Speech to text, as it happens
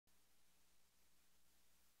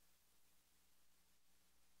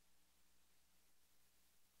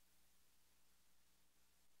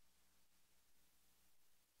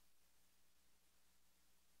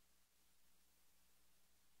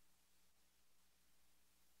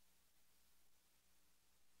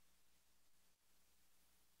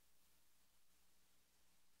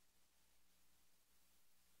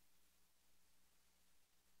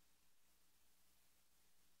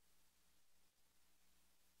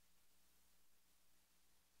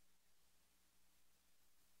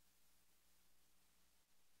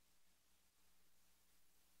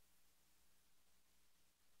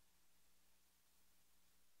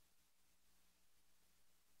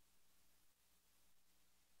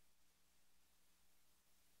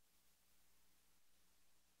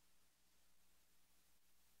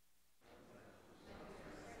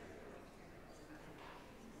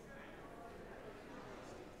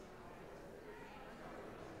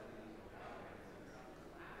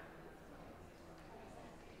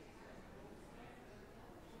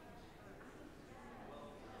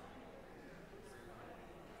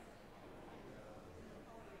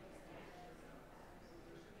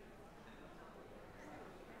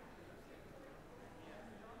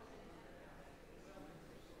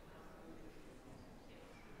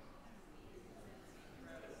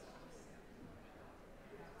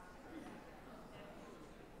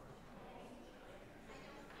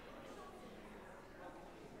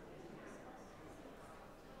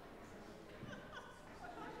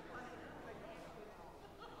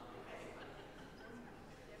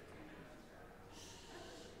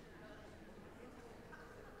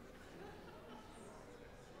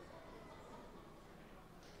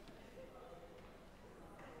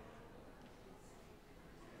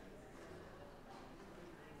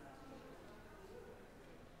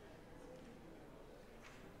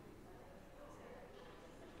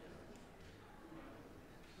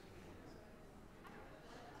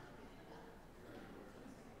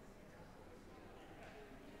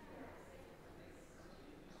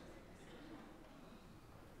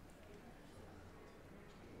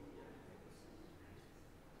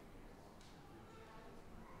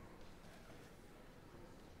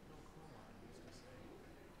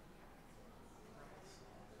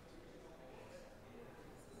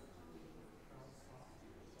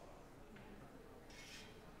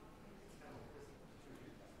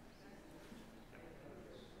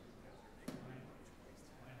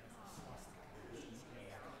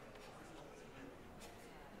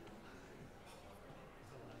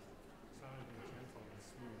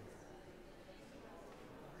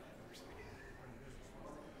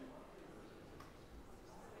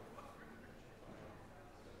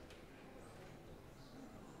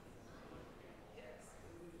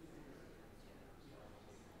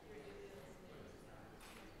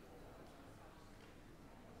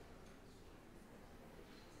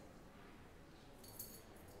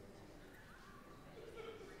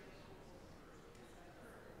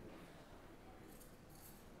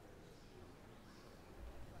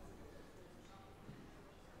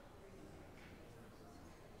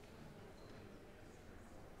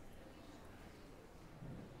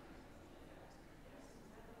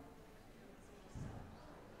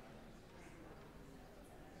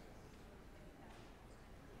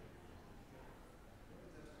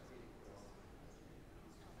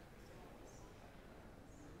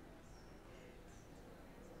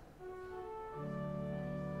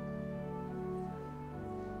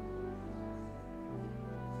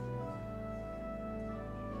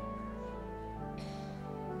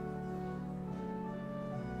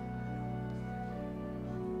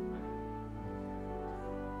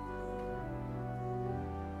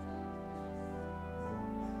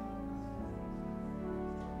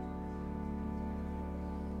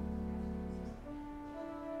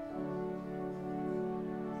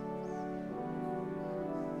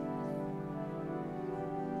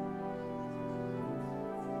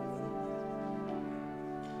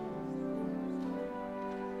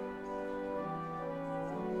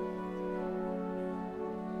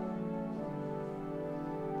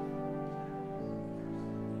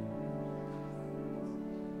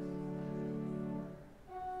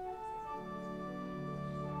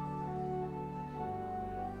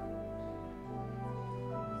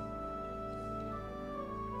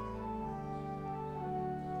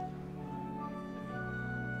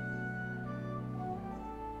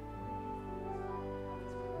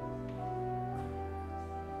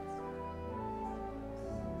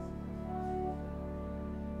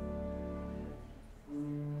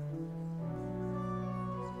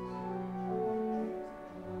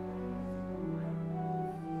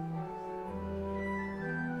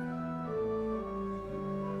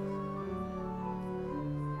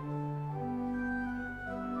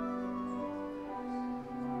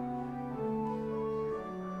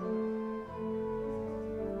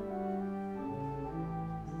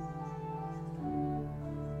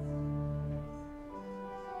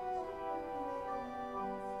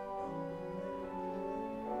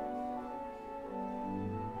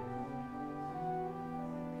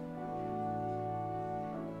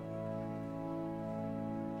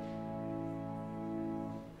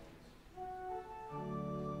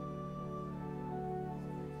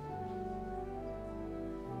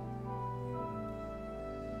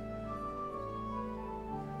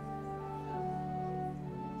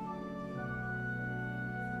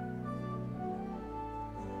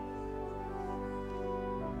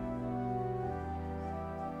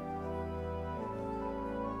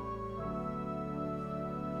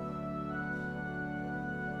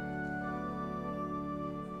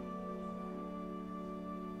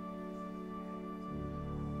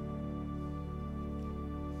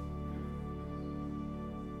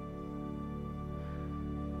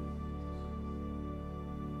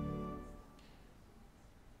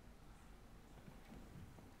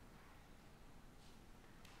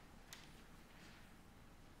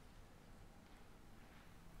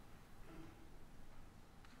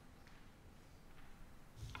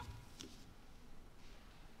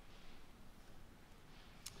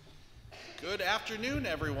Good afternoon,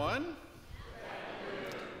 everyone.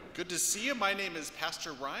 Good to see you. My name is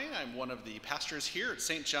Pastor Ryan. I'm one of the pastors here at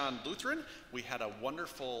St. John Lutheran. We had a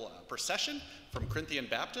wonderful procession from Corinthian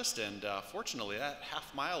Baptist, and fortunately that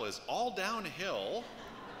half mile is all downhill.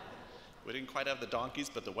 We didn't quite have the donkeys,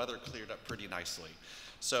 but the weather cleared up pretty nicely.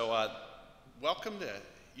 So welcome to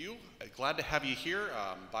you. Glad to have you here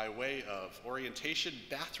by way of orientation.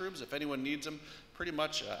 Bathrooms, if anyone needs them, pretty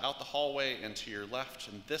much out the hallway and to your left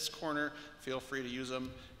in this corner. Feel free to use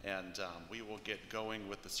them, and we will get going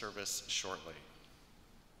with the service shortly.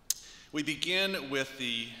 We begin with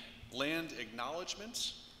the land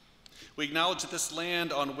acknowledgement. We acknowledge that this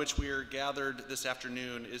land on which we are gathered this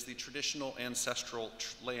afternoon is the traditional ancestral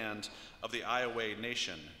land of the Iowa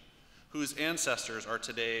Nation, whose ancestors are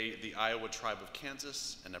today the Iowa tribe of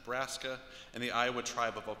Kansas and Nebraska, and the Iowa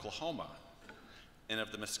tribe of Oklahoma, and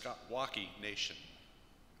of the Meskwaki Nation.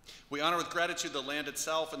 We honor with gratitude the land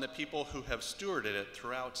itself and the people who have stewarded it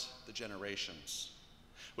throughout the generations.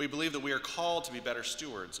 We believe that we are called to be better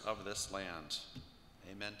stewards of this land.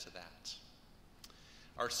 Amen to that.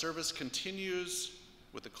 Our service continues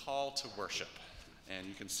with the call to worship, and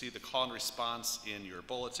you can see the call and response in your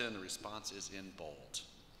bulletin. The response is in bold.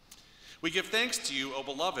 We give thanks to you, O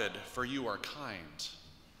beloved, for you are kind.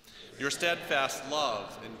 Your steadfast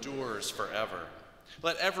love endures forever.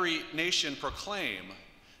 Let every nation proclaim,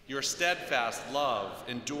 your steadfast love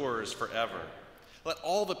endures forever. Let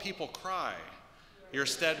all the people cry, your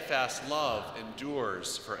steadfast love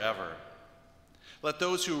endures forever. Let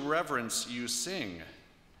those who reverence you sing,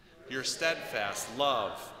 your steadfast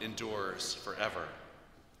love endures forever.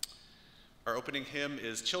 Our opening hymn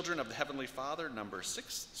is Children of the Heavenly Father, number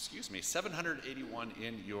 781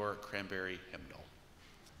 in your Cranberry hymnal.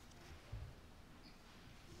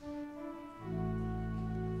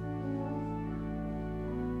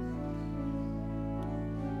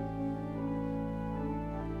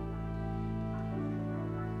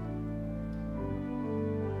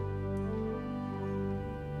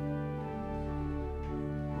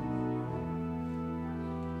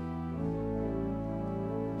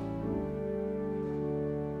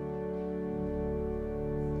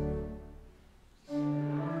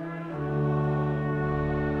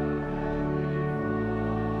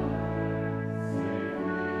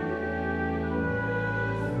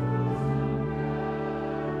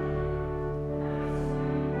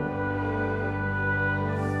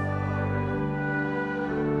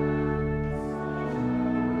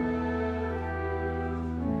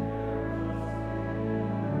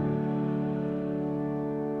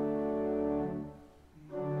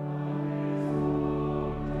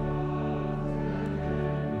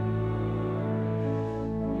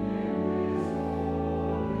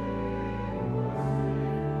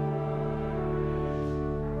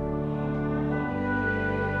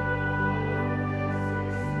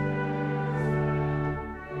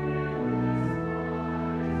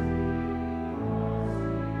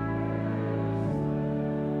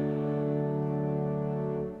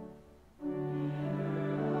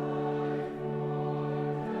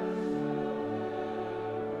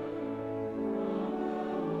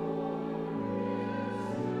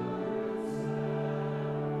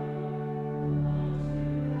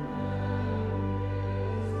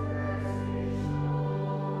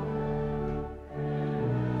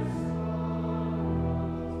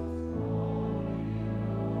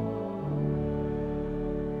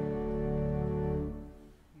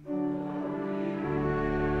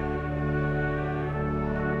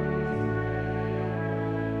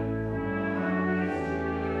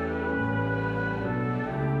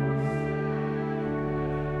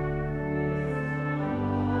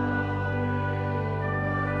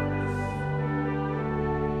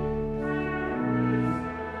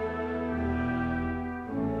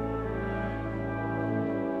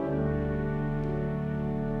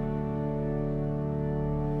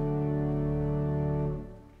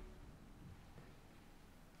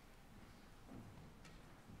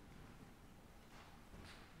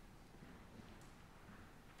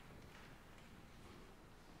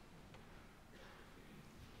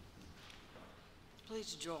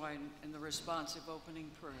 Please join in the responsive opening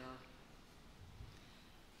prayer.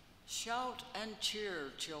 Shout and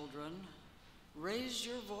cheer, children. Raise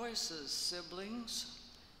your voices, siblings.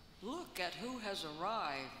 Look at who has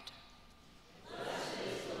arrived. Blessed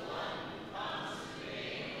is the one who comes in the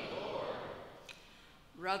name of the Lord.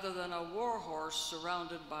 Rather than a war horse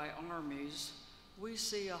surrounded by armies, we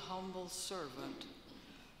see a humble servant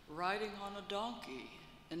riding on a donkey,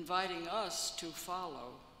 inviting us to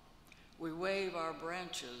follow. We wave our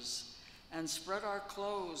branches and spread our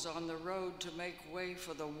clothes on the road to make way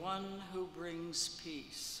for the one who brings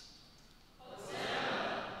peace.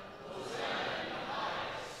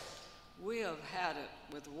 at it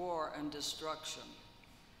with war and destruction.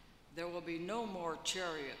 There will be no more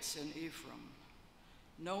chariots in Ephraim,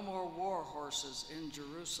 no more war horses in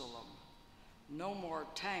Jerusalem, no more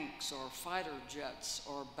tanks or fighter jets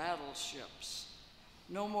or battleships,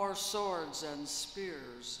 no more swords and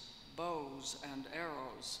spears, bows and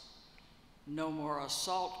arrows, no more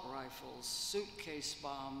assault rifles, suitcase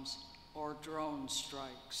bombs, or drone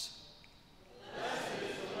strikes. Blessed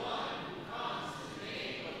is the one who comes in the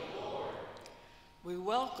name of the Lord. We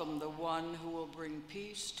welcome the one who will bring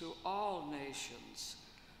peace to all nations,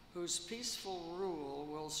 whose peaceful rule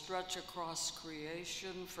will stretch across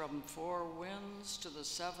creation from four winds to the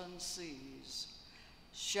seven seas.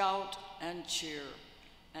 Shout and cheer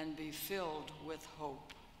and be filled with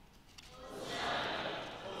hope. Hosanna,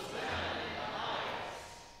 Hosanna in the highest.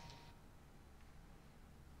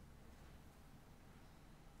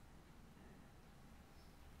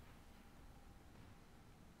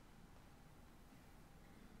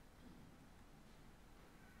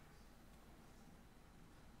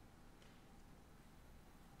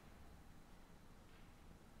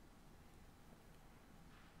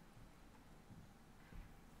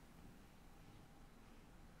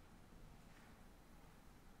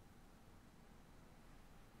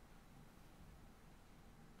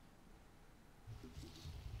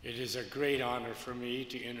 It is a great honor for me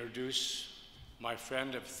to introduce my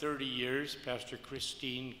friend of 30 years, Pastor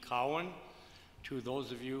Christine Cowan, to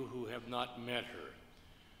those of you who have not met her.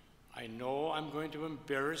 I know I'm going to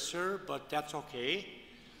embarrass her, but that's okay.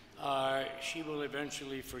 She will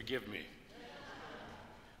eventually forgive me.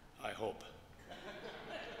 I hope.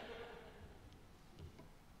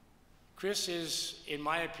 Chris is, in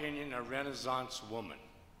my opinion, a Renaissance woman.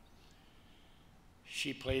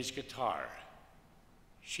 She plays guitar.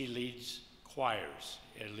 She leads choirs,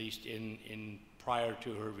 at least in prior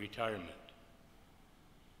to her retirement.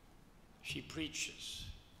 She preaches.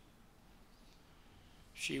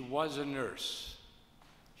 She was a nurse.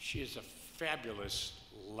 She is a fabulous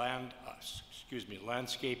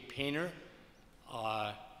landscape painter,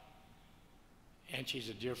 and she's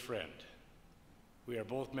a dear friend. We are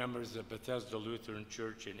both members of Bethesda Lutheran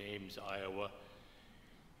Church in Ames, Iowa.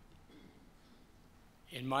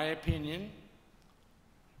 In my opinion,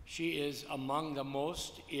 she is among the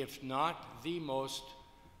most, if not the most,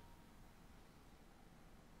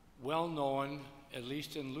 well-known, at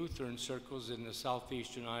least in Lutheran circles in the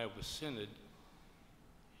southeastern Iowa Synod,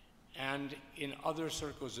 and in other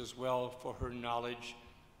circles as well, for her knowledge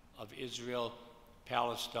of Israel,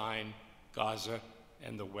 Palestine, Gaza,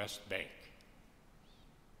 and the West Bank.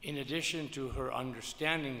 In addition to her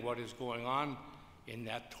understanding what is going on in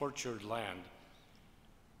that tortured land,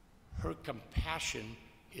 her compassion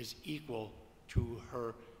is equal to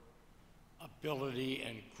her ability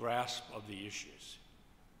and grasp of the issues.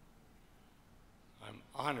 I'm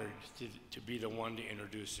honored to be the one to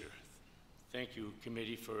introduce her. Thank you,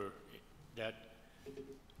 committee, for that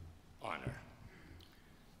honor.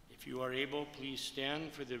 If you are able, please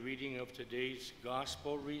stand for the reading of today's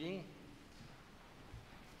gospel reading.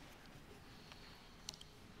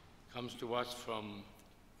 Comes to us from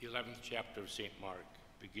the 11th chapter of St. Mark,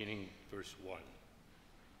 beginning verse 1.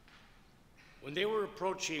 When they were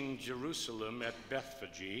approaching Jerusalem at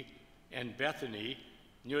Bethphage and Bethany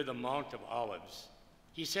near the Mount of Olives,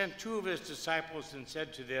 he sent two of his disciples and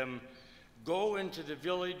said to them, "Go into the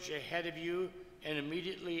village ahead of you, and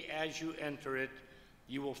immediately as you enter it,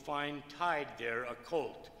 you will find tied there a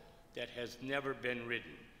colt that has never been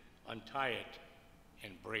ridden. Untie it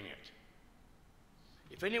and bring it.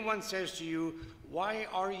 If anyone says to you, 'Why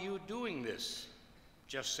are you doing this?'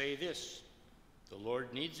 just say this, 'The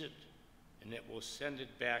Lord needs it, and it will send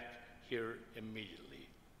it back here immediately.'"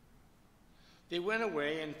 They went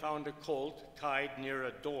away and found a colt tied near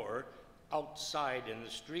a door outside in the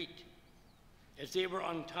street. As they were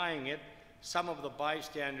untying it, some of the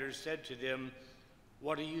bystanders said to them,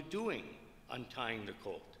 "What are you doing untying the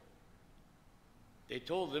colt?" They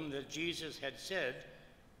told them that Jesus had said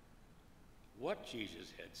what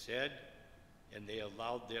Jesus had said, and they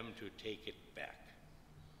allowed them to take it back.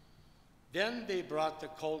 Then they brought the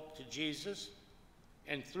colt to Jesus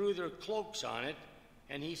and threw their cloaks on it,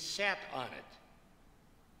 and he sat on it.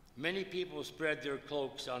 Many people spread their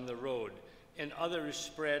cloaks on the road, and others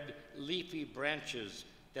spread leafy branches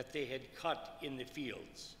that they had cut in the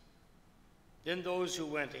fields. Then those who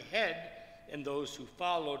went ahead and those who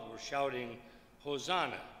followed were shouting,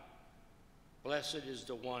 "Hosanna! Blessed is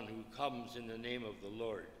the one who comes in the name of the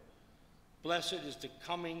Lord. Blessed is the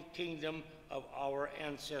coming kingdom of our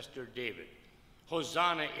ancestor David.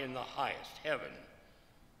 Hosanna in the highest heaven."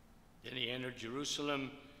 Then he entered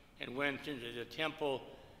Jerusalem and went into the temple,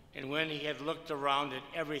 And when he had looked around at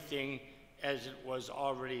everything, as it was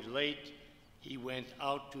already late, he went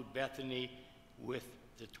out to Bethany with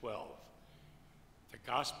the 12. The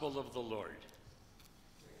Gospel of the Lord.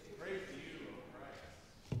 Praise to you, O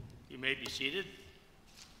Christ. You may be seated.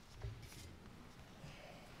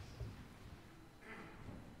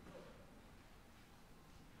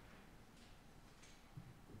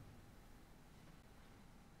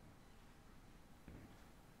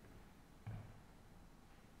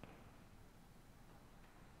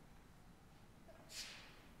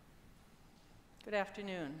 Good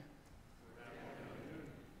afternoon.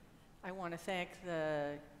 I want to thank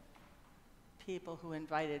the people who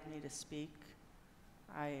invited me to speak.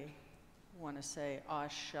 I want to say aw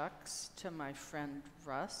shucks to my friend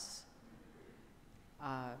Russ.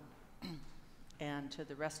 And to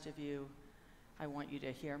the rest of you, I want you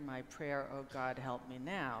to hear my prayer, oh God, help me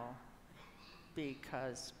now,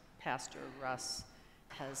 because Pastor Russ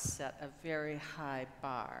has set a very high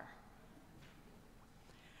bar.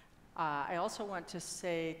 I also want to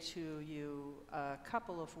say to you a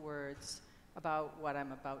couple of words about what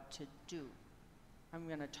I'm about to do. I'm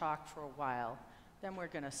going to talk for a while, then we're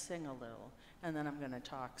going to sing a little, and then I'm going to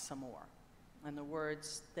talk some more. And the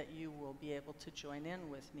words that you will be able to join in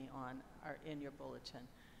with me on are in your bulletin.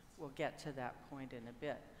 We'll get to that point in a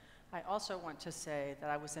bit. I also want to say that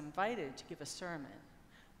I was invited to give a sermon,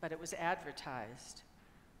 but it was advertised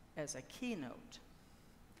as a keynote.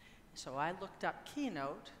 So I looked up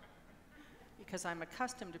keynote, because I'm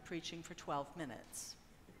accustomed to preaching for 12 minutes.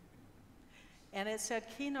 And it said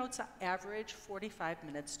keynotes average 45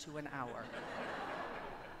 minutes to an hour.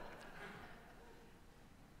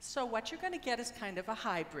 So what you're going to get is kind of a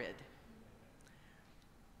hybrid.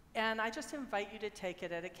 And I just invite you to take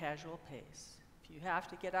it at a casual pace. If you have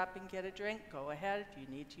to get up and get a drink, go ahead. If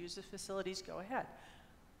you need to use the facilities, go ahead.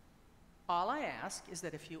 All I ask is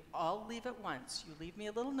that if you all leave at once, you leave me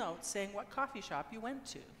a little note saying what coffee shop you went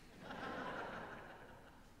to.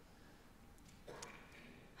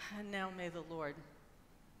 And now may the Lord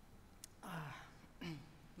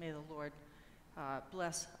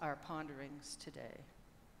bless our ponderings today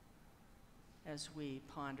as we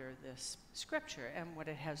ponder this scripture and what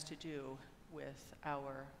it has to do with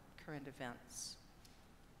our current events.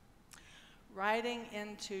 Riding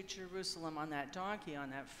into Jerusalem on that donkey on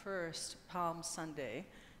that first Palm Sunday,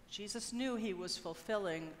 Jesus knew he was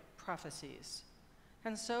fulfilling prophecies,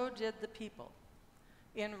 and so did the people.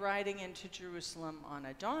 In riding into Jerusalem on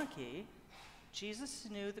a donkey, Jesus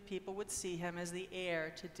knew the people would see him as the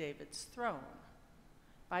heir to David's throne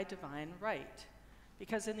by divine right.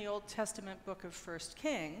 Because in the Old Testament book of 1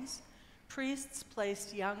 Kings, priests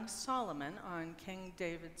placed young Solomon on King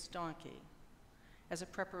David's donkey as a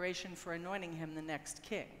preparation for anointing him the next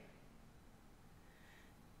king.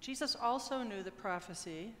 Jesus also knew the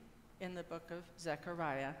prophecy in the book of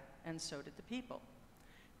Zechariah, and so did the people.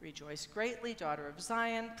 Rejoice greatly, daughter of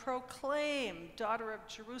Zion. Proclaim, daughter of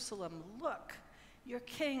Jerusalem. Look, your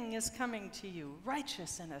king is coming to you.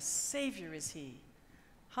 Righteous and a savior is he,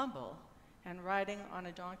 humble and riding on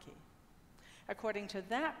a donkey. According to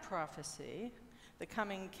that prophecy, the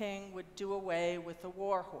coming king would do away with the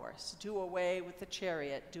war horse, do away with the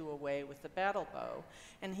chariot, do away with the battle bow,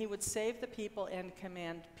 and he would save the people and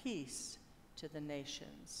command peace to the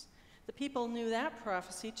nations. The people knew that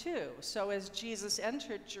prophecy too. So as Jesus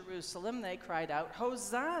entered Jerusalem, they cried out,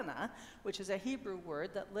 Hosanna, which is a Hebrew word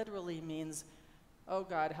that literally means, oh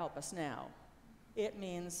God, help us now. It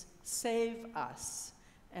means save us,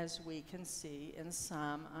 as we can see in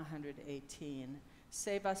Psalm 118.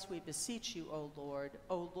 Save us, we beseech you, O Lord.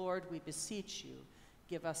 O Lord, we beseech you,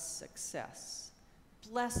 give us success.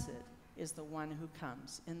 Blessed is the one who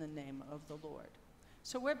comes in the name of the Lord.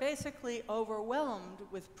 So we're basically overwhelmed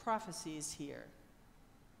with prophecies here.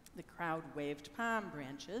 The crowd waved palm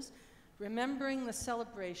branches, remembering the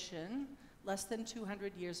celebration less than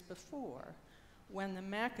 200 years before, when the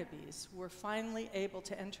Maccabees were finally able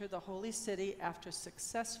to enter the holy city after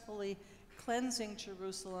successfully cleansing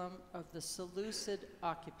Jerusalem of the Seleucid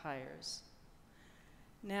occupiers.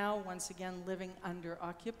 Now, once again, living under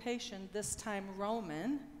occupation, this time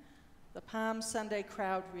Roman, the Palm Sunday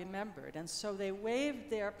crowd remembered, and so they waved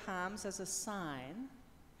their palms as a sign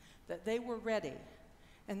that they were ready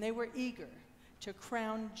and they were eager to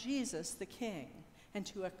crown Jesus the King and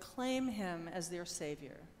to acclaim him as their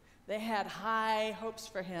Savior. They had high hopes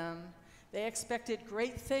for him. They expected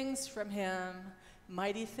great things from him,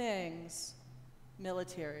 mighty things,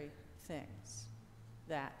 military things.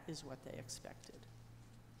 That is what they expected.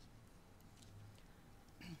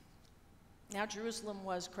 Now, Jerusalem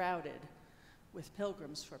was crowded with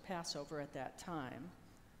pilgrims for Passover at that time.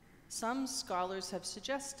 Some scholars have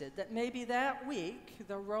suggested that maybe that week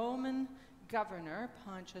the Roman governor,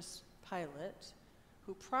 Pontius Pilate,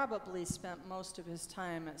 who probably spent most of his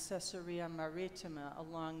time at Caesarea Maritima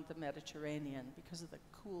along the Mediterranean because of the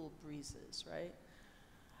cool breezes, right?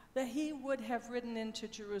 That he would have ridden into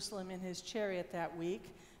Jerusalem in his chariot that week,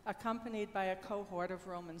 accompanied by a cohort of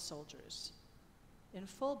Roman soldiers in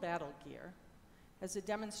full battle gear as a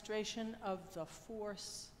demonstration of the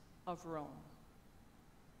force of Rome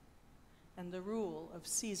and the rule of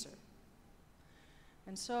Caesar.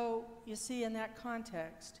 And so, you see, in that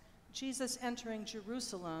context, Jesus entering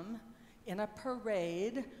Jerusalem in a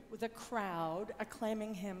parade with a crowd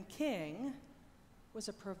acclaiming him king was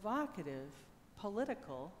a provocative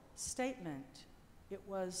political statement. It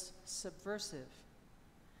was subversive.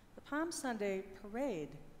 The Palm Sunday parade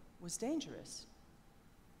was dangerous.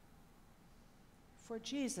 For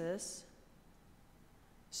Jesus,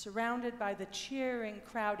 surrounded by the cheering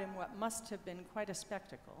crowd in what must have been quite a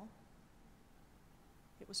spectacle,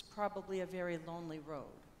 it was probably a very lonely road,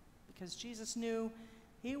 because Jesus knew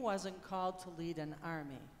he wasn't called to lead an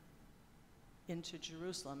army into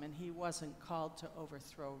Jerusalem, and he wasn't called to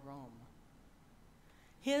overthrow Rome.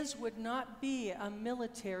 His would not be a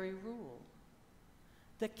military rule.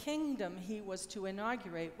 The kingdom he was to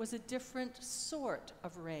inaugurate was a different sort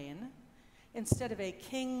of reign. Instead of a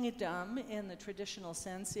kingdom in the traditional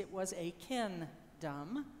sense, it was a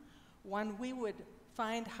kingdom, one we would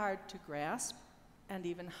find hard to grasp and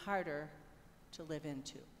even harder to live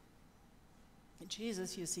into.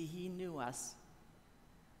 Jesus, you see, he knew us.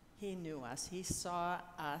 He knew us. He saw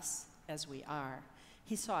us as we are.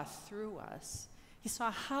 He saw through us. He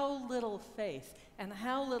saw how little faith and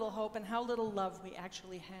how little hope and how little love we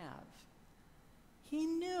actually have. He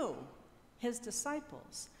knew his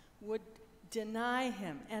disciples would deny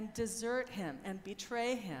him and desert him and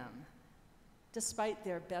betray him, despite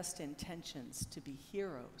their best intentions to be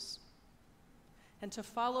heroes. And to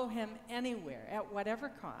follow him anywhere, at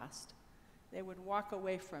whatever cost, they would walk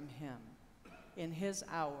away from him in his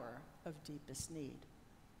hour of deepest need.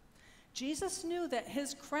 Jesus knew that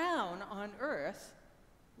his crown on earth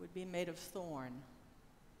would be made of thorn,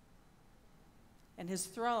 and his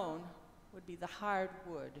throne would be the hard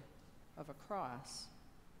wood of a cross.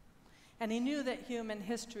 And he knew that human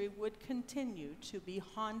history would continue to be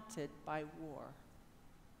haunted by war.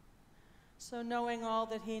 So knowing all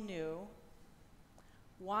that he knew,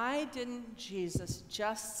 why didn't Jesus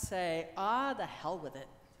just say, the hell with it?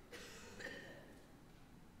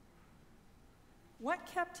 What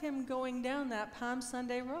kept him going down that Palm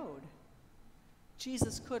Sunday road?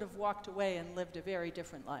 Jesus could have walked away and lived a very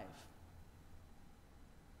different life.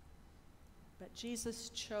 But Jesus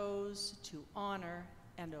chose to honor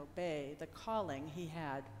and obey the calling he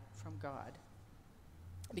had from God.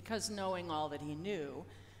 Because knowing all that he knew,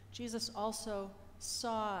 Jesus also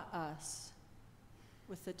saw us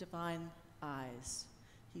with the divine eyes.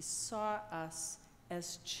 He saw us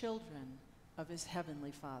as children of his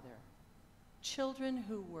heavenly Father. Children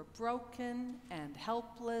who were broken and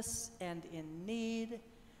helpless and in need.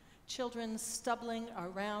 Children stumbling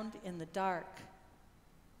around in the dark.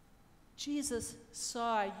 Jesus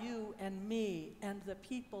saw you and me and the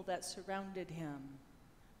people that surrounded him,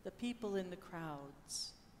 the people in the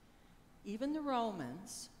crowds, even the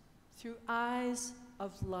Romans, through eyes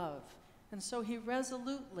of love. And so he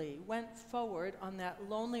resolutely went forward on that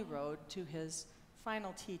lonely road to his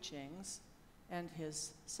final teachings and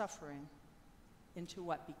his suffering into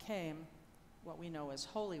what became what we know as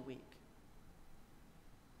Holy Week.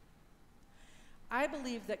 I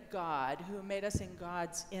believe that God, who made us in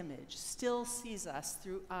God's image, still sees us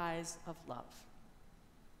through eyes of love.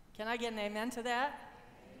 Can I get an amen to that?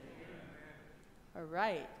 Amen. All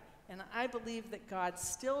right. And I believe that God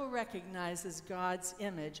still recognizes God's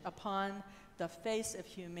image upon the face of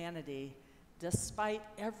humanity, despite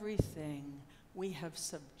everything we have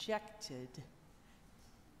subjected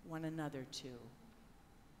one another to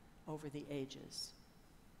over the ages.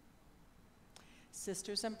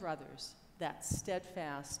 Sisters and brothers, that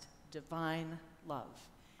steadfast, divine love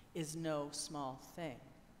is no small thing.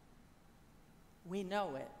 We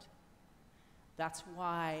know it. That's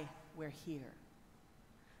why we're here.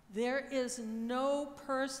 There is no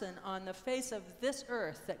person on the face of this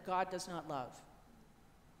earth that God does not love.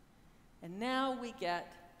 And now we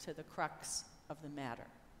get to the crux of the matter.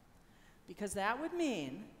 Because that would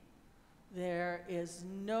mean there is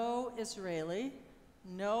no Israeli,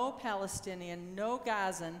 no Palestinian, no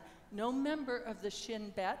Gazan, no member of the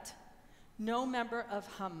Shin Bet, no member of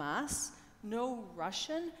Hamas, no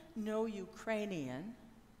Russian, no Ukrainian.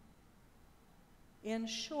 In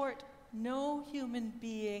short, no human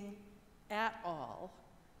being at all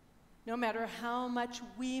no matter how much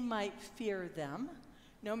we might fear them,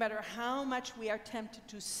 no matter how much we are tempted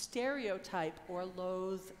to stereotype or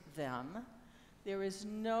loathe them, there is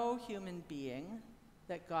no human being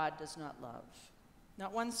that God does not love.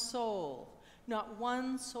 Not one soul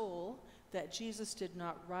that Jesus did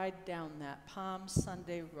not ride down that Palm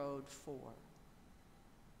Sunday road for.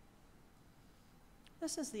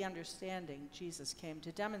 This is the understanding Jesus came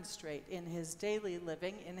to demonstrate in his daily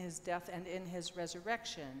living, in his death, and in his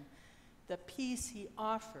resurrection. The peace he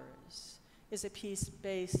offers is a peace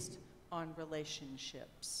based on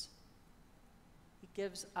relationships. He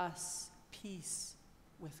gives us peace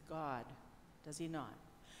with God, does he not?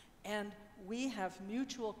 And we have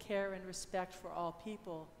mutual care and respect for all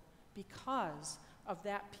people because of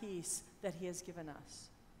that peace that he has given us.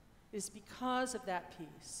 It is because of that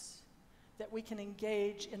peace that we can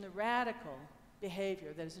engage in the radical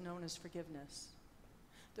behavior that is known as forgiveness,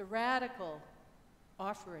 the radical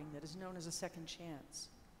offering that is known as a second chance.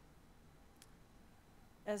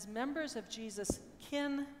 As members of Jesus'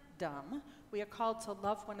 kingdom, we are called to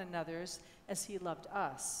love one another as he loved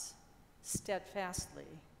us, steadfastly.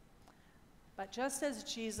 But just as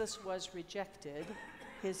Jesus was rejected,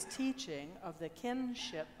 his teaching of the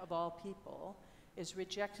kinship of all people is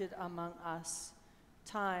rejected among us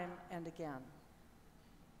time and again.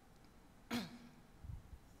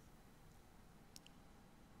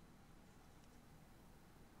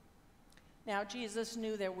 Now, Jesus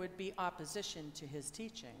knew there would be opposition to his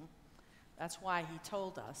teaching. That's why he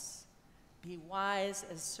told us, be wise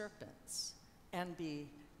as serpents and be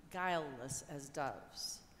guileless as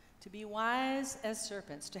doves. To be wise as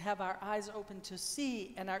serpents, to have our eyes open to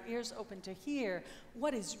see and our ears open to hear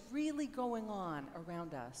what is really going on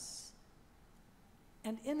around us.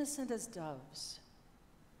 And innocent as doves.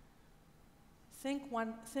 Think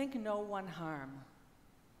no one harm.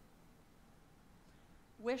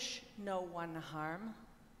 Wish no one harm.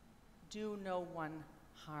 Do no one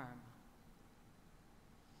harm.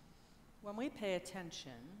 When we pay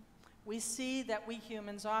attention, we see that we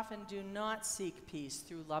humans often do not seek peace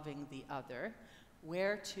through loving the other.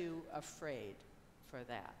 We're too afraid for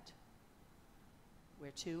that.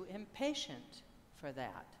 We're too impatient for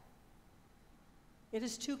that. It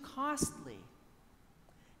is too costly.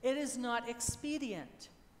 It is not expedient.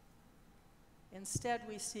 Instead,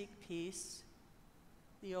 we seek peace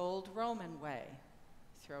the old Roman way,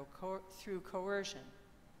 through coercion.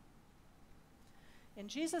 In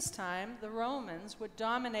Jesus' time, the Romans would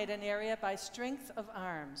dominate an area by strength of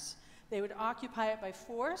arms. They would occupy it by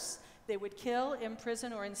force. They would kill,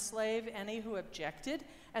 imprison, or enslave any who objected,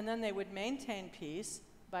 and then they would maintain peace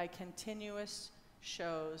by continuous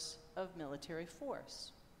shows of military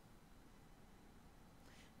force.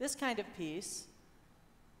 This kind of peace,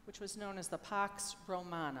 which was known as the Pax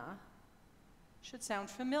Romana, should sound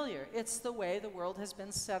familiar. It's the way the world has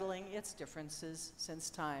been settling its differences since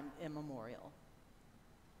time immemorial.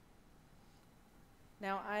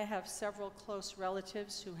 Now, I have several close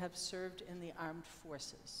relatives who have served in the armed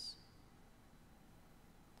forces,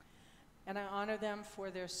 and I honor them for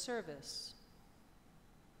their service.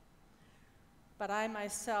 But I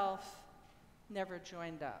myself never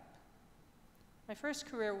joined up. My first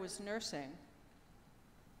career was nursing,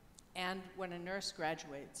 and when a nurse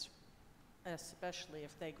graduates, especially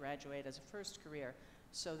if they graduate as a first career,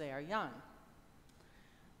 so they are young,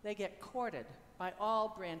 they get courted by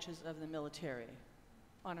all branches of the military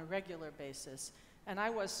on a regular basis, and I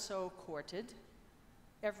was so courted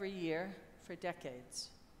every year for decades.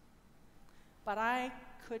 But I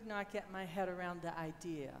could not get my head around the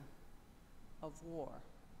idea of war.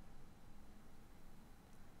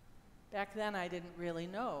 Back then, I didn't really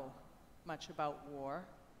know much about war.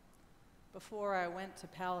 Before I went to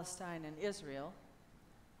Palestine and Israel,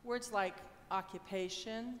 words like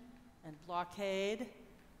occupation and blockade,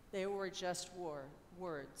 they were just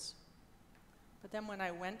words. But then when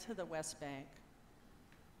I went to the West Bank,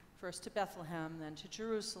 first to Bethlehem, then to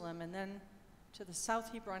Jerusalem, and then to the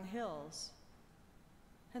South Hebron Hills,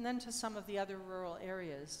 and then to some of the other rural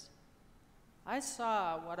areas, I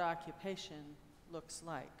saw what occupation looks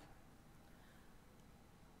like.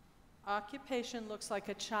 Occupation looks like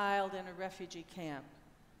a child in a refugee camp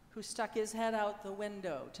who stuck his head out the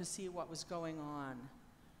window to see what was going on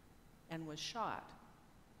and was shot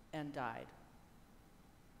and died.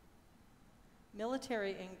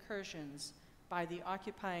 Military incursions by the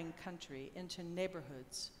occupying country into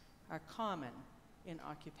neighborhoods are common in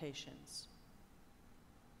occupations.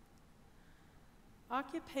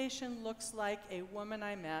 Occupation looks like a woman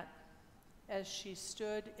I met as she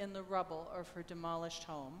stood in the rubble of her demolished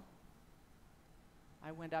home.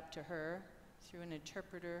 I went up to her through an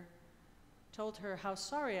interpreter told her how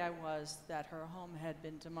sorry I was that her home had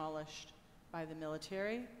been demolished by the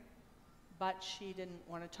military, but she didn't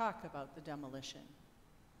want to talk about the demolition.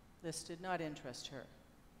 This did not interest her.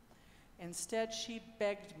 Instead, she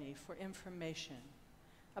begged me for information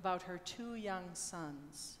about her 2 young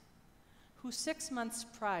sons, who 6 months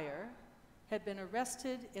prior had been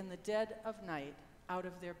arrested in the dead of night out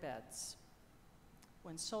of their beds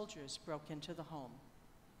when soldiers broke into the home.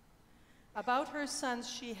 About her sons,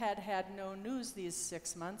 she had had no news these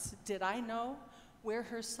 6 months. Did I know where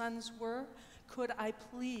her sons were? Could I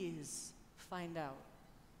please find out?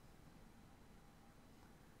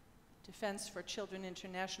 Defense for Children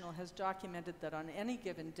International has documented that on any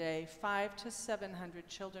given day, 500 to 700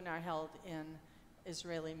 children are held in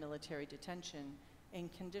Israeli military detention in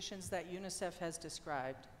conditions that UNICEF has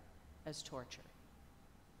described as torture.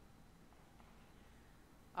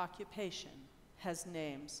 Occupation has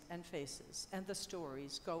names and faces, and the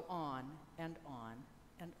stories go on and on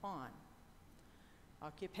and on.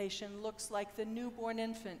 Occupation looks like the newborn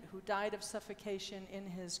infant who died of suffocation in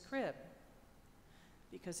his crib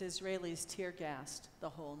because Israelis tear-gassed the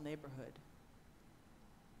whole neighborhood.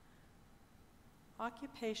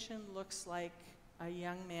 Occupation looks like a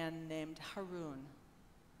young man named Harun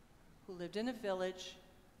who lived in a village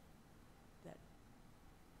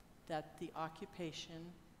that the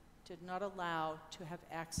occupation did not allow to have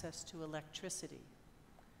access to electricity.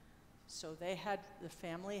 So the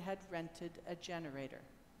family had rented a generator.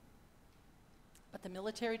 But the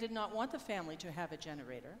military did not want the family to have a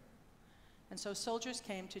generator, and so soldiers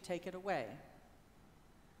came to take it away.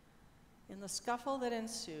 In the scuffle that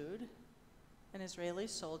ensued, an Israeli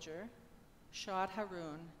soldier shot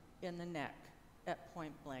Harun in the neck at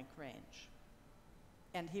point-blank range,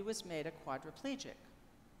 and he was made a quadriplegic.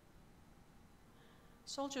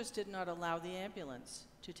 Soldiers did not allow the ambulance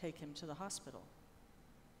to take him to the hospital.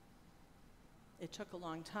 It took a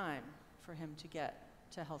long time for him to get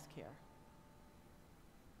to health care.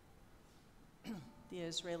 The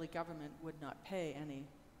Israeli government would not pay any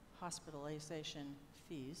hospitalization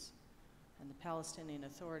fees, and the Palestinian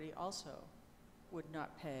Authority also would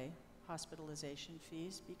not pay hospitalization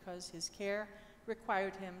fees because his care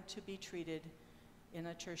required him to be treated in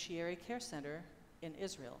a tertiary care center in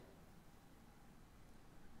Israel.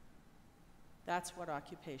 That's what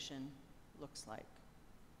occupation looks like.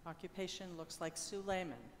 Occupation looks like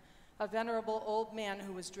Suleiman, a venerable old man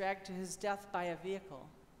who was dragged to his death by a vehicle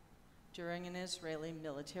during an Israeli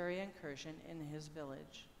military incursion in his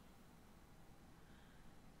village.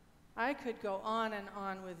 I could go on and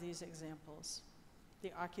on with these examples.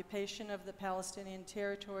 The occupation of the Palestinian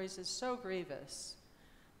territories is so grievous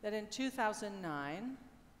that in 2009,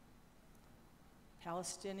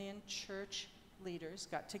 Palestinian church leaders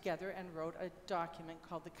got together and wrote a document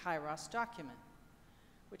called the Kairos Document,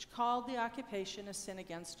 which called the occupation a sin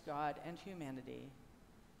against God and humanity,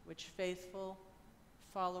 which faithful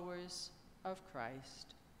followers of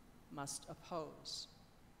Christ must oppose.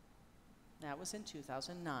 That was in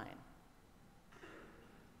 2009.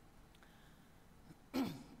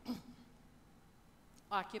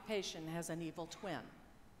 Occupation has an evil twin,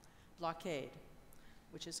 blockade,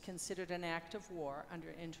 which is considered an act of war under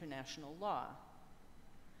international law.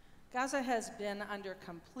 Gaza has been under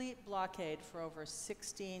complete blockade for over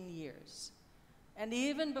 16 years. And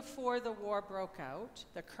even before the war broke out,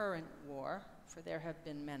 the current war, for there have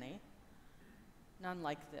been many, none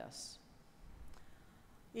like this.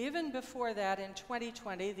 Even before that, in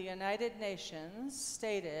 2020, the United Nations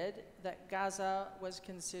stated that Gaza was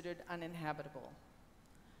considered uninhabitable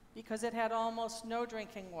because it had almost no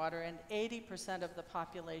drinking water and 80% of the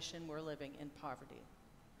population were living in poverty.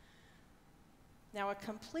 Now, a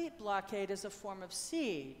complete blockade is a form of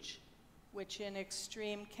siege, which in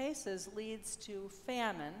extreme cases leads to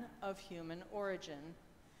famine of human origin.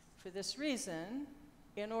 For this reason,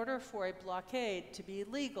 in order for a blockade to be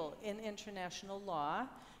legal in international law,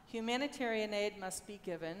 humanitarian aid must be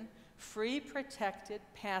given free protected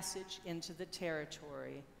passage into the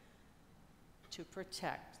territory to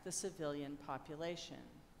protect the civilian population.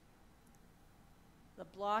 The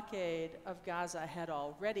blockade of Gaza had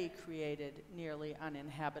already created nearly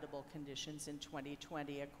uninhabitable conditions in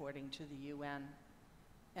 2020, according to the UN,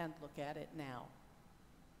 and look at it now.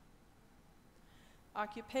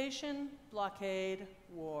 Occupation, blockade,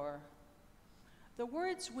 war. The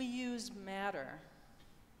words we use matter.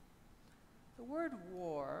 The word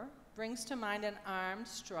war brings to mind an armed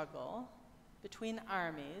struggle between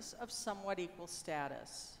armies of somewhat equal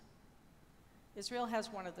status. Israel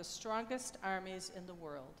has one of the strongest armies in the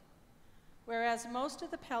world, whereas most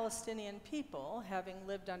of the Palestinian people, having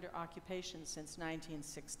lived under occupation since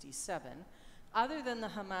 1967, other than the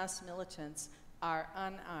Hamas militants, are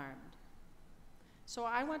unarmed. So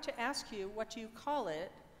I want to ask you, what do you call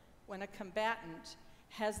it when a combatant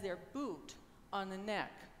has their boot on the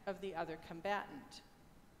neck of the other combatant?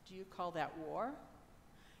 Do you call that war?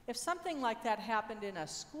 If something like that happened in a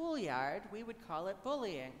schoolyard, we would call it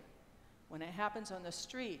bullying. When it happens on the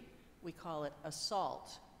street, we call it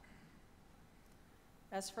assault.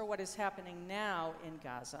 As for what is happening now in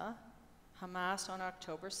Gaza, Hamas on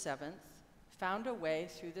October 7th found a way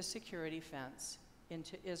through the security fence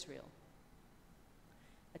into Israel,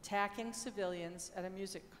 attacking civilians at a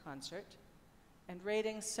music concert and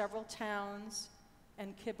raiding several towns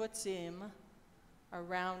and kibbutzim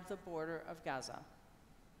around the border of Gaza.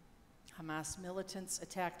 Hamas militants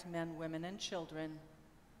attacked men, women, and children.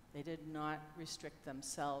 They did not restrict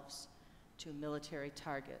themselves to military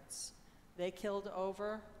targets. They killed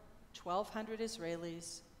over 1,200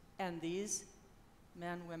 Israelis, and these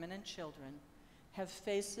men, women, and children have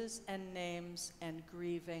faces and names and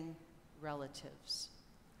grieving relatives.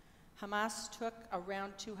 Hamas took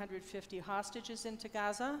around 250 hostages into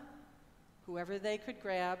Gaza, whoever they could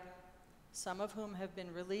grab, some of whom have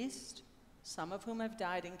been released, some of whom have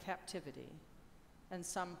died in captivity, and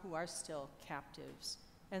some who are still captives.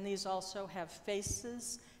 And these also have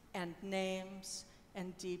faces and names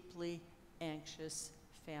and deeply anxious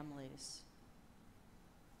families.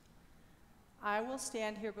 I will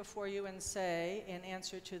stand here before you and say, in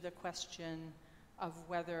answer to the question of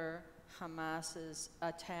whether Hamas's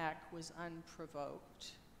attack was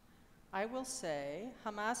unprovoked, I will say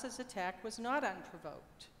Hamas's attack was not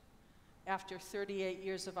unprovoked. After 38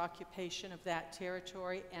 years of occupation of that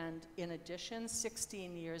territory and, in addition,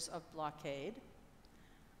 16 years of blockade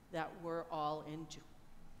that were all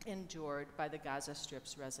endured by the Gaza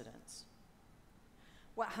Strip's residents.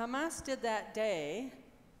 What Hamas did that day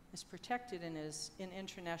is protected in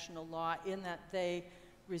international law in that they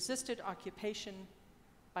resisted occupation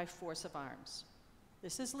by force of arms.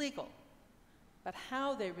 This is legal, but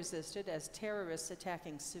how they resisted as terrorists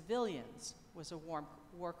attacking civilians was a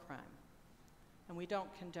war crime, and we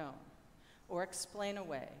don't condone or explain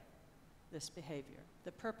away this behavior.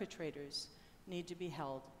 The perpetrators need to be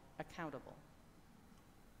held accountable.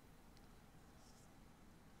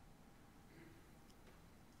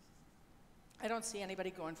 I don't see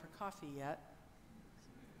anybody going for coffee yet.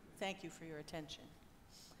 Thank you for your attention.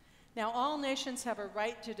 Now, all nations have a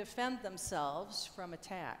right to defend themselves from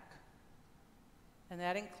attack, and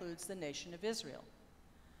that includes the nation of Israel.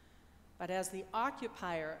 But as the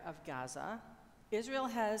occupier of Gaza, Israel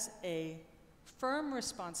has a firm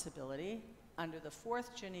responsibility under the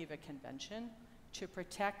Fourth Geneva Convention to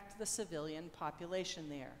protect the civilian population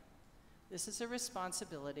there. This is a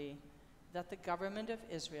responsibility that the government of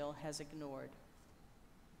Israel has ignored.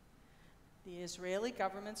 The Israeli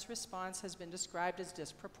government's response has been described as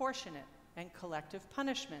disproportionate and collective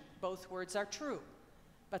punishment. Both words are true,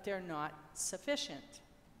 but they're not sufficient.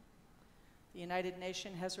 The United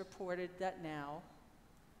Nations has reported that now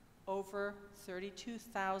over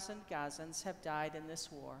 32,000 Gazans have died in this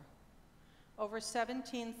war. Over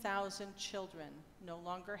 17,000 children no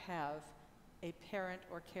longer have a parent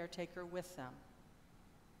or caretaker with them.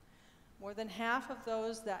 More than half of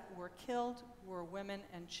those that were killed were women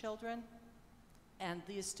and children, and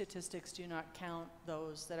these statistics do not count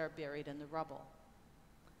those that are buried in the rubble.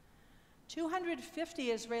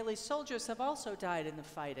 250 Israeli soldiers have also died in the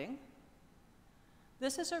fighting.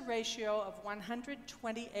 This is a ratio of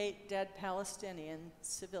 128 dead Palestinian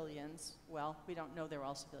civilians. Well, we don't know they're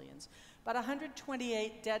all civilians, but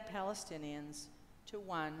 128 dead Palestinians to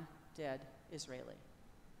 1 dead Israeli.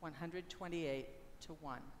 128 to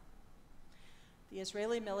 1. The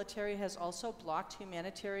Israeli military has also blocked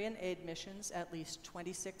humanitarian aid missions at least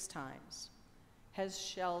 26 times, has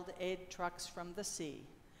shelled aid trucks from the sea,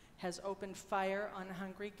 has opened fire on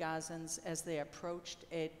hungry Gazans as they approached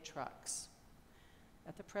aid trucks.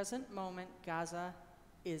 At the present moment, Gaza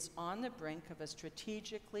is on the brink of a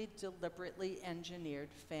strategically, deliberately engineered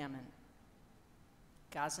famine.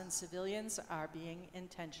 Gazan civilians are being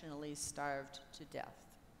intentionally starved to death.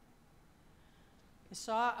 I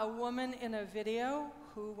saw a woman in a video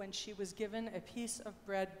who, when she was given a piece of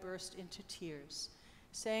bread, burst into tears,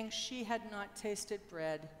 saying she had not tasted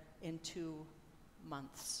bread in 2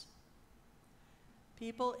 months.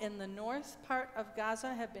 People in the north part of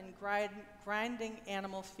Gaza have been grinding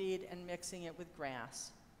animal feed and mixing it with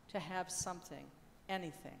grass to have something,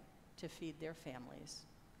 anything, to feed their families.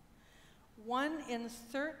 1 in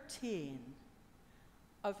 13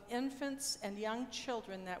 of infants and young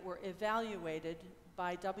children that were evaluated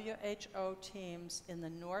by WHO teams in the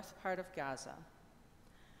north part of Gaza,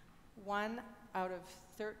 1 out of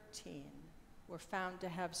 13 were found to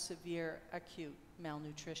have severe acute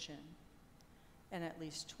malnutrition, and at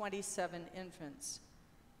least 27 infants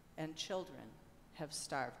and children have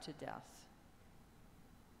starved to death.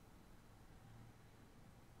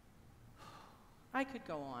 I could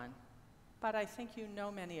go on, but I think you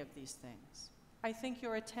know many of these things. I think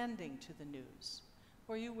you're attending to the news,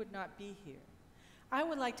 or you would not be here. I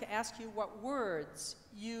would like to ask you what words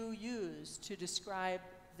you use to describe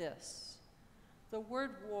this. The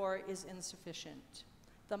word war is insufficient.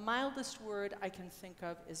 The mildest word I can think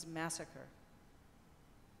of is massacre.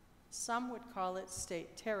 Some would call it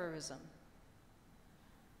state terrorism.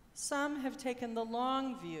 Some have taken the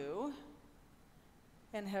long view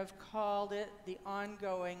and have called it the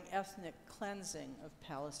ongoing ethnic cleansing of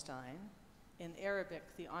Palestine, in Arabic,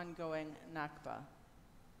 the ongoing Nakba.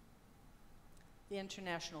 The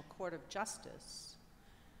International Court of Justice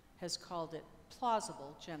has called it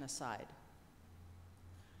plausible genocide.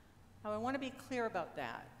 Now, I want to be clear about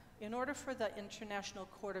that. In order for the International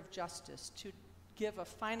Court of Justice to give a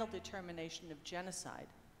final determination of genocide,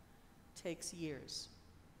 takes years.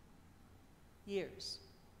 Years.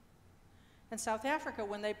 In South Africa,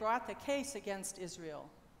 when they brought the case against Israel,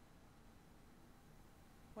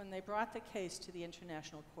 when they brought the case to the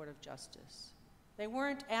International Court of Justice, they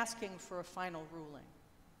weren't asking for a final ruling.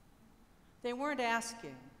 They weren't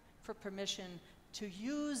asking for permission to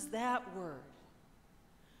use that word.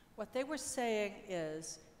 What they were saying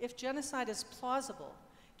is, if genocide is plausible,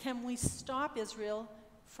 can we stop Israel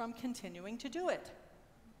from continuing to do it?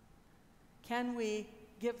 Can we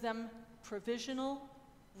give them provisional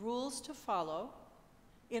rules to follow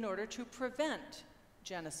in order to prevent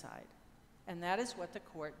genocide? And that is what the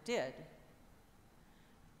court did.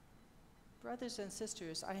 Brothers and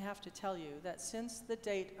sisters, I have to tell you that since the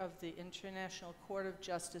date of the International Court of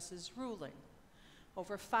Justice's ruling,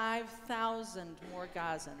 over 5,000 more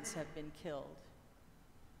Gazans have been killed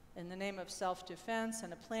in the name of self-defense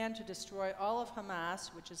and a plan to destroy all of Hamas,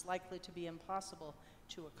 which is likely to be impossible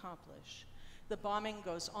to accomplish. The bombing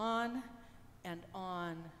goes on, and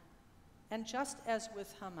just as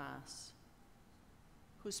with Hamas,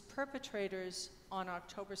 whose perpetrators on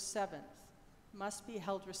October 7th must be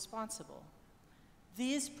held responsible,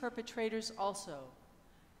 these perpetrators also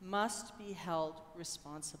must be held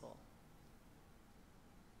responsible.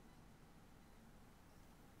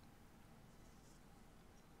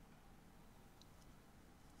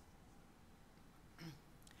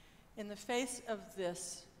 In the face of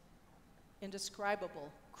this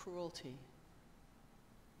indescribable cruelty,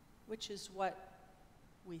 which is what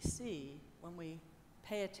we see when we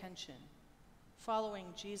pay attention, following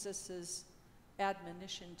Jesus'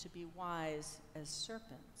 admonition to be wise as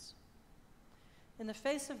serpents. In the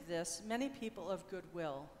face of this, many people of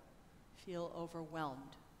goodwill feel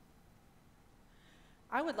overwhelmed.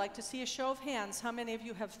 I would like to see a show of hands. How many of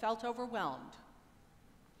you have felt overwhelmed?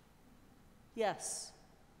 Yes.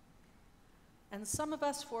 And some of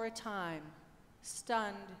us, for a time,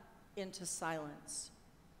 stunned into silence.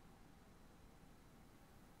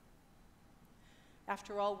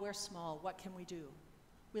 After all, we're small. What can we do?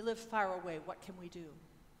 We live far away. What can we do?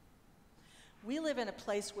 We live in a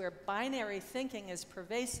place where binary thinking is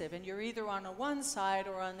pervasive, and you're either on one side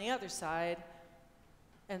or on the other side,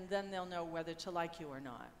 and then they'll know whether to like you or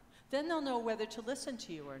not. Then they'll know whether to listen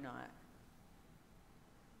to you or not.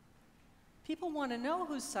 People want to know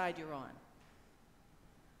whose side you're on.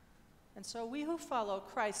 And so we who follow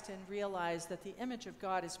Christ and realize that the image of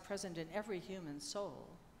God is present in every human soul,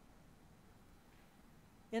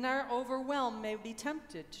 in our overwhelm may be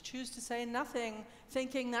tempted to choose to say nothing,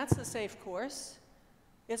 thinking that's a safe course.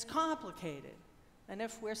 It's complicated. And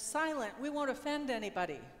if we're silent, we won't offend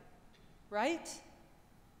anybody, right?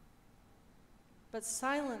 But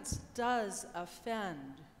silence does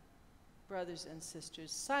offend, brothers and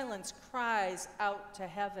sisters. Silence cries out to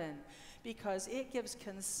heaven because it gives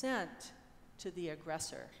consent to the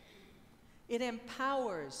aggressor. It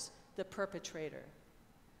empowers the perpetrator.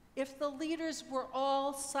 If the leaders were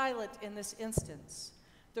all silent in this instance,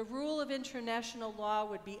 the rule of international law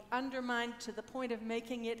would be undermined to the point of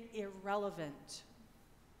making it irrelevant.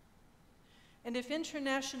 And if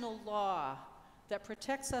international law that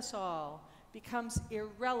protects us all becomes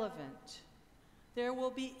irrelevant, there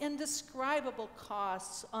will be indescribable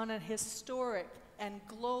costs on a historic and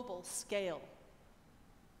global scale.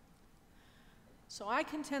 So I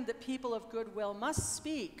contend that people of goodwill must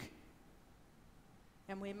speak,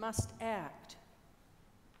 and we must act.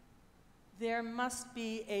 There must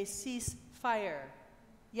be a ceasefire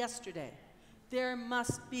yesterday. There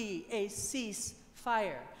must be a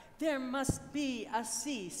ceasefire. There must be a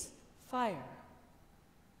ceasefire.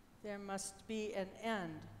 There must be an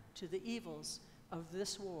end to the evils of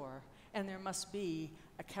this war, and there must be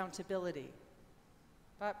accountability.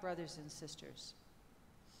 But, brothers and sisters,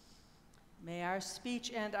 may our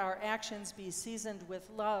speech and our actions be seasoned with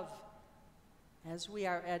love, as we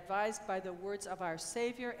are advised by the words of our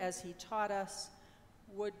Savior as he taught us.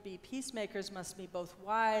 Would-be peacemakers must be both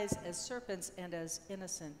wise as serpents and as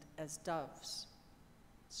innocent as doves.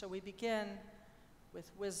 So we begin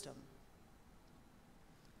with wisdom,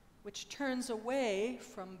 which turns away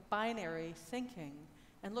from binary thinking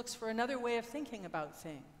and looks for another way of thinking about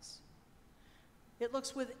things. It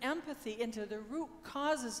looks with empathy into the root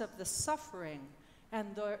causes of the suffering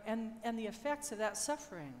and the effects of that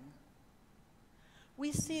suffering.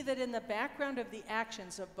 We see that in the background of the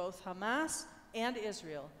actions of both Hamas and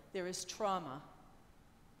Israel, there is trauma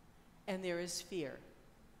and there is fear.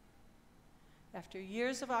 After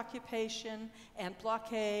years of occupation and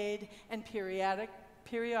blockade and periodic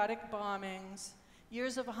bombings,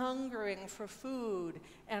 years of hungering for food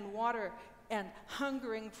and water, and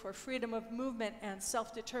hungering for freedom of movement and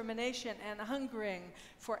self-determination, and hungering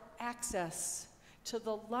for access to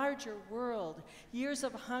the larger world, years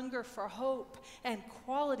of hunger for hope and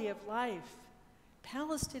quality of life,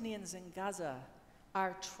 Palestinians in Gaza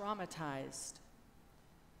are traumatized,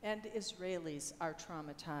 and Israelis are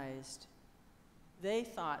traumatized. They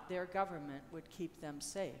thought their government would keep them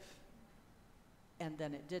safe, and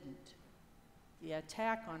then it didn't. The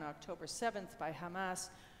attack on October 7th by Hamas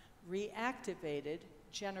reactivated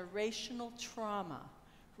generational trauma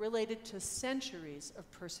related to centuries of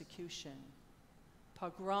persecution,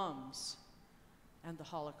 pogroms, and the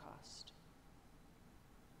Holocaust.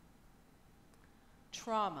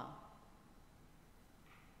 Trauma.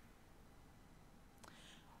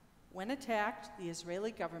 When attacked, the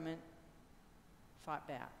Israeli government fought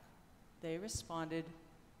back. They responded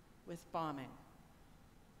with bombing.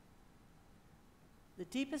 The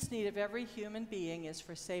deepest need of every human being is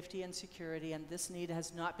for safety and security, and this need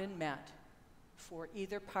has not been met for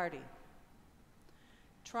either party.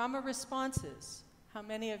 Trauma responses. How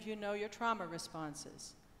many of you know your trauma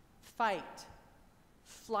responses? Fight,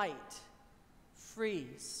 flight,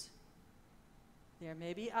 freeze. There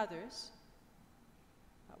may be others,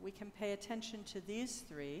 but we can pay attention to these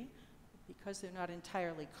three because they're not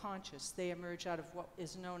entirely conscious. They emerge out of what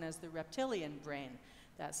is known as the reptilian brain,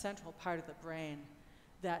 that central part of the brain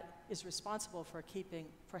that is responsible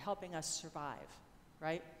for helping us survive,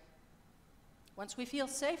 right? Once we feel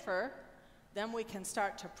safer, then we can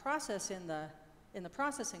start to process in the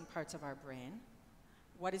processing parts of our brain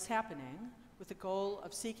what is happening with the goal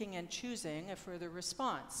of seeking and choosing a further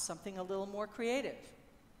response, something a little more creative.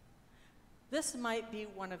 This might be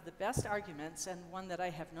one of the best arguments, and one that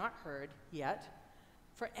I have not heard yet,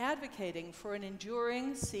 for advocating for an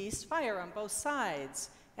enduring ceasefire on both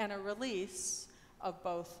sides and a release of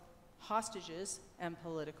both hostages and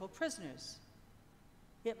political prisoners.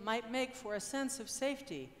 It might make for a sense of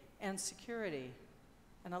safety and security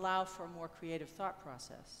and allow for a more creative thought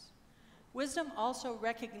process. Wisdom also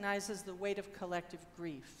recognizes the weight of collective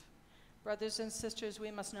grief. Brothers and sisters,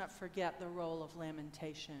 we must not forget the role of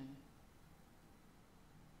lamentation.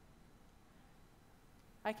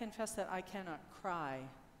 I confess that I cannot cry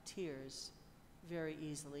tears very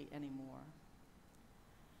easily anymore.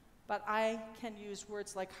 But I can use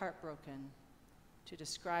words like heartbroken to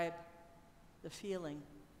describe the feeling,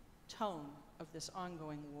 tone of this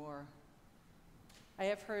ongoing war. I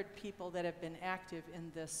have heard people that have been active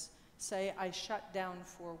in this say, I shut down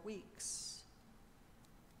for weeks.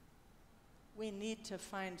 We need to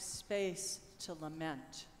find space to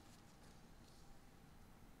lament.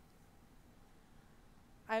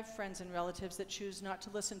 I have friends and relatives that choose not to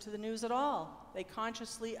listen to the news at all. They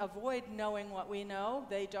consciously avoid knowing what we know.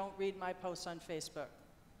 They don't read my posts on Facebook.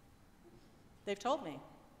 They've told me.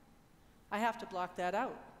 I have to block that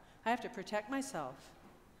out. I have to protect myself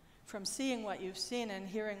from seeing what you've seen and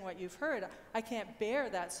hearing what you've heard. I can't bear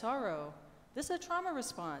that sorrow. This is a trauma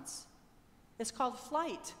response. It's called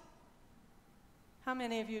flight. How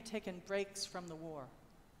many of you have taken breaks from the war?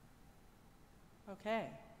 Okay.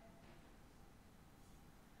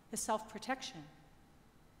 It's self-protection,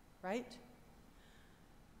 right?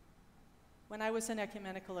 When I was an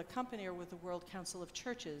ecumenical accompanier with the World Council of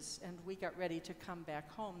Churches and we got ready to come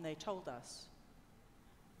back home, they told us,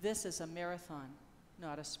 this is a marathon,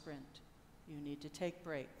 not a sprint. You need to take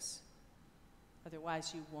breaks.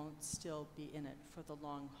 Otherwise, you won't still be in it for the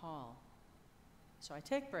long haul. So I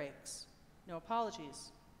take breaks, no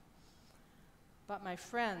apologies. But my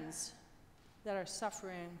friends that are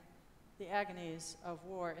suffering the agonies of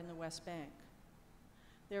war in the West Bank,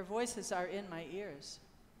 their voices are in my ears.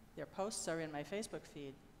 Their posts are in my Facebook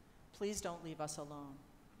feed. Please don't leave us alone.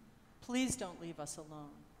 Please don't leave us alone.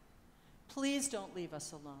 Please don't leave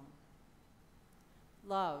us alone.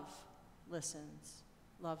 Love listens,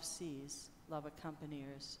 love sees, love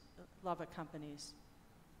accompanies.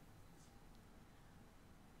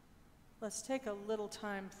 Let's take a little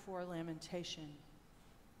time for lamentation.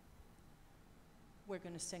 We're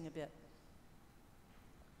going to sing a bit.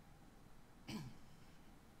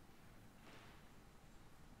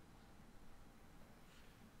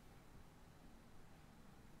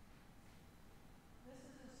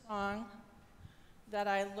 Song that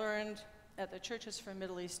I learned at the Churches for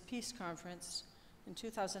Middle East Peace Conference in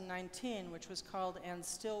 2019, which was called "And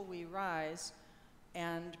Still We Rise,"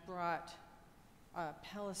 and brought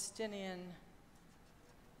Palestinian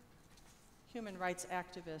human rights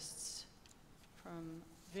activists from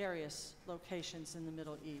various locations in the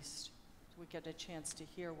Middle East. We get a chance to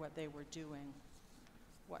hear what they were doing,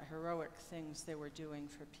 what heroic things they were doing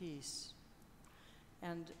for peace.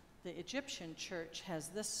 And the Egyptian church has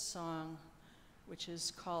this song, which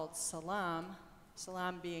is called Salam,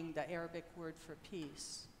 Salam being the Arabic word for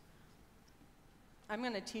peace. I'm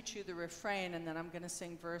going to teach you the refrain, and then I'm going to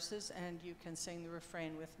sing verses, and you can sing the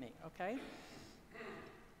refrain with me, okay?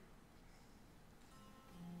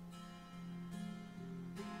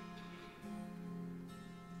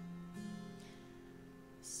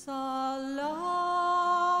 Salam,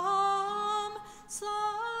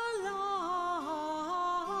 salam,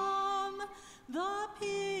 the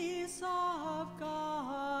peace of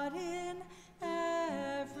God in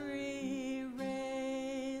every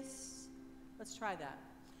race. Let's try that.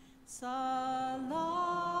 Salam,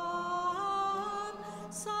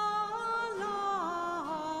 salam,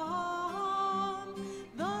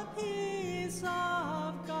 the peace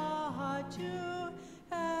of God to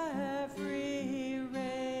every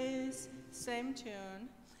race. Same tune.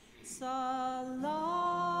 Salam,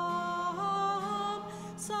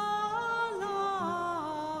 salam,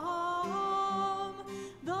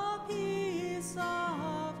 the peace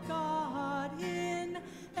of God in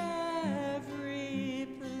every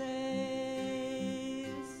place.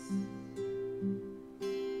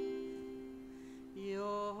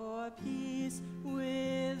 Your peace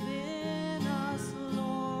within us,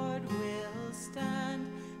 Lord, will stand,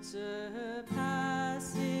 surpassing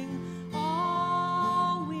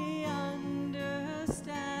all we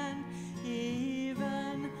understand,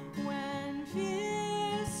 even when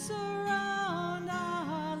fears surround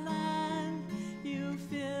our land. You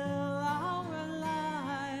fill our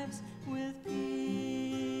lives with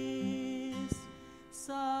peace.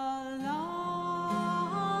 Salam,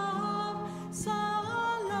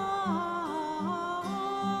 salam,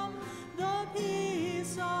 the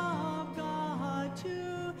peace of God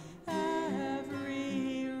to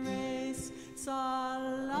every race.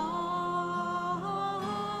 Salam,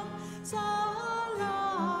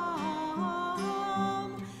 salam,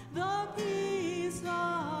 the peace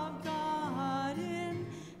of God in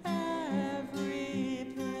every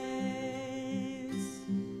place.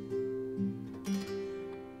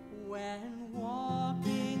 When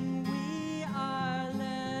walking we are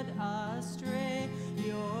led astray,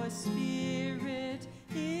 your spirit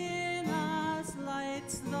in us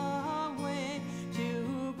lights the way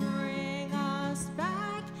to bring us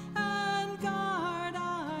back and guard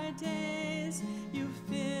our days. You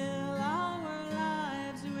fill our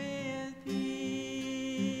lives with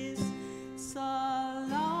peace.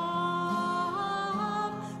 Salam,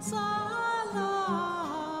 salam,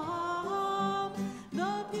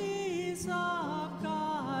 the peace of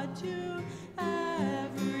God to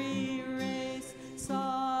every race.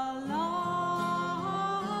 Salam,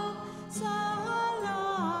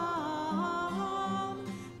 salam,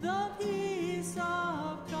 the peace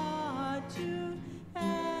of God to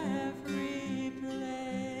every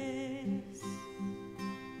place.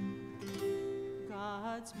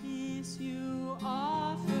 God's peace you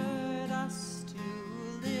offered us to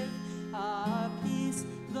live, a peace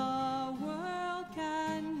the world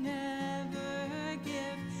can never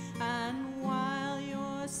give. And while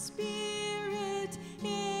your spirit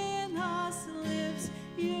in us lives,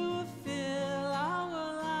 you fill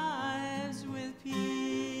our lives with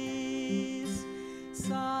peace.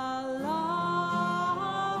 Salam,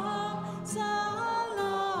 salam,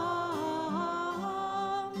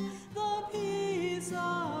 the peace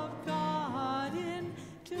of God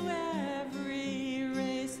into every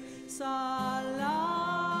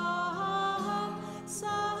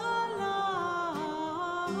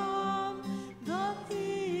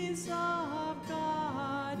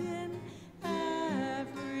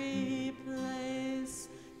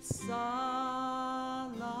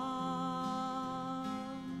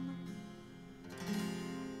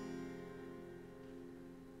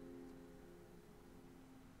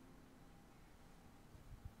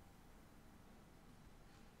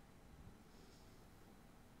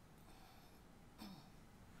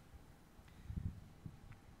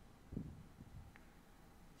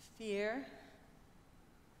fear,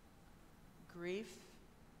 grief,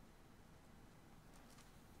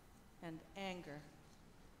 and anger.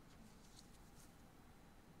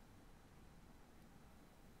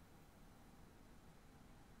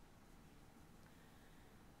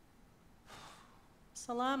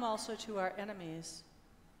 Salam also to our enemies.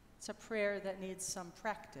 It's a prayer that needs some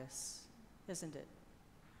practice, isn't it?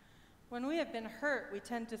 When we have been hurt, we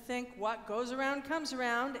tend to think what goes around comes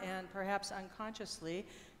around, and perhaps unconsciously,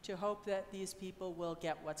 to hope that these people will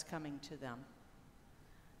get what's coming to them.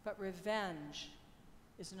 But revenge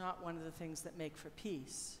is not one of the things that make for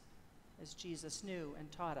peace, as Jesus knew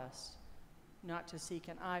and taught us. Not to seek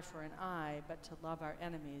an eye for an eye, but to love our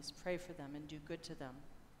enemies, pray for them, and do good to them.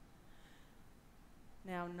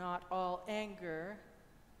 Now, not all anger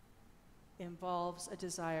involves a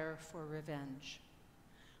desire for revenge.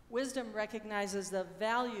 Wisdom recognizes the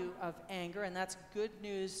value of anger, and that's good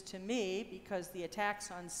news to me because the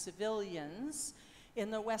attacks on civilians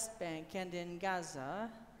in the West Bank and in Gaza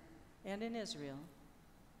and in Israel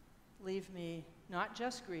leave me not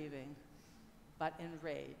just grieving, but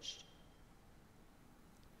enraged.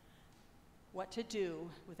 What to do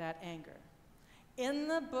with that anger? In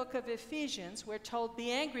the book of Ephesians, we're told,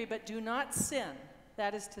 be angry, but do not sin.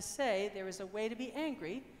 That is to say, there is a way to be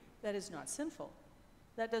angry that is not sinful,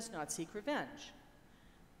 that does not seek revenge.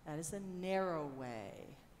 That is the narrow way.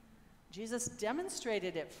 Jesus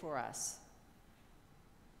demonstrated it for us.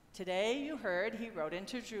 Today, you heard, he rode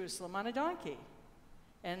into Jerusalem on a donkey.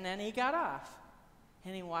 And then he got off.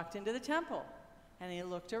 And he walked into the temple. And he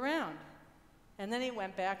looked around. And then he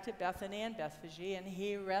went back to Bethany and Bethphage, and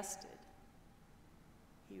he rested.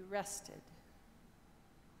 He rested.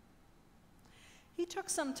 He took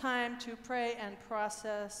some time to pray and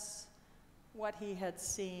process what he had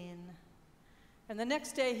seen. And the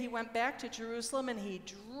next day he went back to Jerusalem and he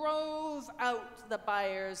drove out the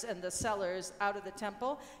buyers and the sellers out of the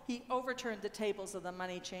temple. He overturned the tables of the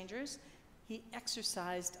money changers. He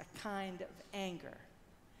exercised a kind of anger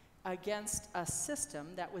against a system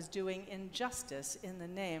that was doing injustice in the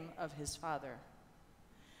name of his Father.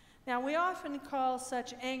 Now, we often call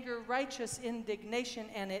such anger righteous indignation,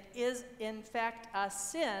 and it is, in fact, a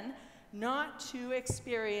sin not to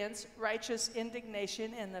experience righteous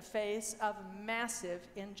indignation in the face of massive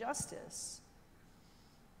injustice.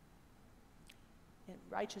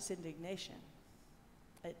 Righteous indignation,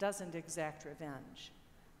 it doesn't exact revenge,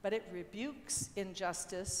 but it rebukes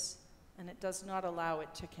injustice, and it does not allow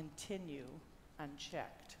it to continue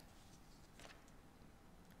unchecked.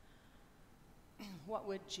 What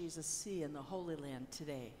would Jesus see in the Holy Land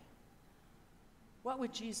today? What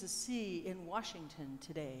would Jesus see in Washington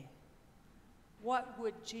today? What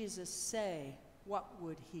would Jesus say? What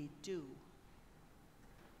would he do?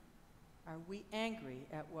 Are we angry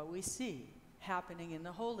at what we see happening in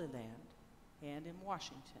the Holy Land and in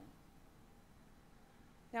Washington?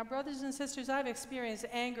 Now, brothers and sisters, I've experienced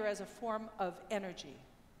anger as a form of energy.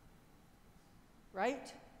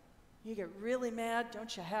 Right? You get really mad,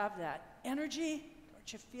 don't you have that energy?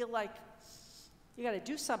 Don't you feel like you got to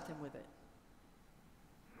do something with it?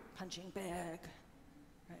 Punching bag,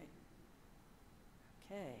 right?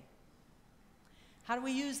 Okay. How do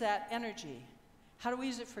we use that energy? How do we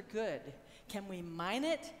use it for good? Can we mine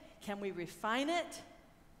it? Can we refine it?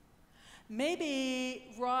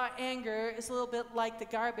 Maybe raw anger is a little bit like the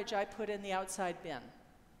garbage I put in the outside bin.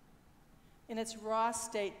 In its raw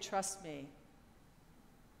state, trust me,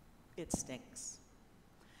 it stinks.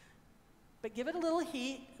 But give it a little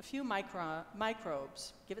heat, a few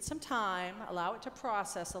microbes, give it some time, allow it to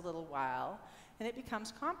process a little while, and it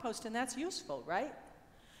becomes compost, and that's useful, right?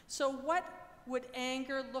 So what would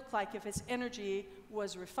anger look like if its energy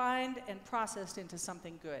was refined and processed into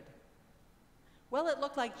something good? Well, it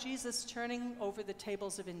looked like Jesus turning over the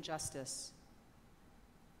tables of injustice.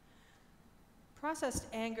 Processed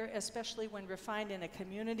anger, especially when refined in a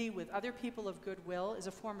community with other people of goodwill, is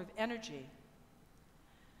a form of energy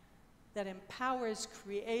that empowers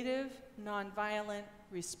creative, nonviolent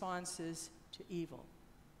responses to evil.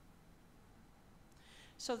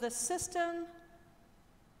 So the system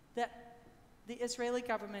that the Israeli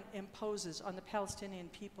government imposes on the Palestinian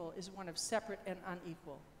people is one of separate and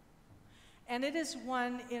unequal. And it is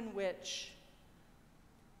one in which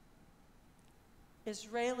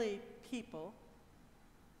Israeli people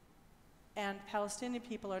and Palestinian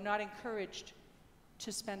people are not encouraged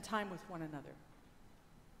to spend time with one another.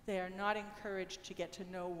 They are not encouraged to get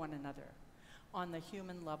to know one another on the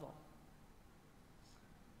human level.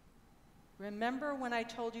 Remember when I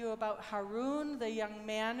told you about Harun, the young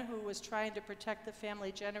man who was trying to protect the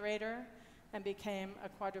family generator and became a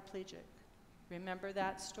quadriplegic? Remember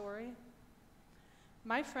that story?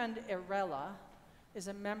 My friend Arella is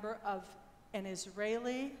a member of an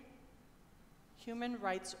Israeli human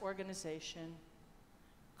rights organization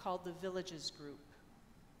called the Villages Group.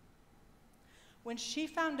 When she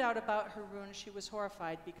found out about Haroun, she was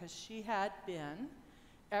horrified because she had been,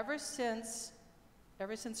 ever since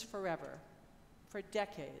forever, for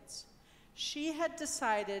decades, she had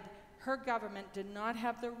decided her government did not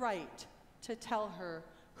have the right to tell her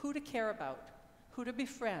who to care about, who to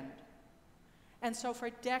befriend. And so for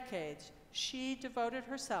decades, she devoted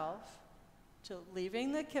herself to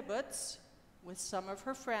leaving the kibbutz with some of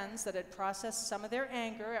her friends that had processed some of their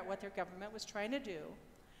anger at what their government was trying to do,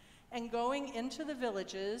 and going into the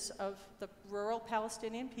villages of the rural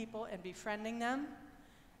Palestinian people and befriending them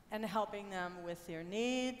and helping them with their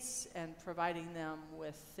needs and providing them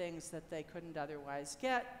with things that they couldn't otherwise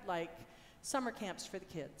get, like summer camps for the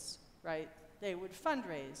kids, right? They would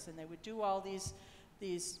fundraise and they would do all these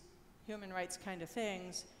human rights kind of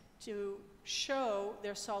things to show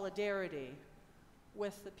their solidarity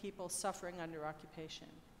with the people suffering under occupation.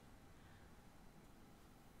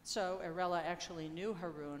 So Arella actually knew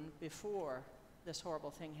Haroun before this horrible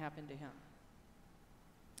thing happened to him.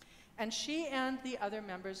 And she and the other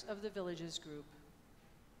members of the Villages Group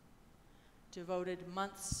devoted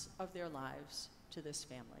months of their lives to this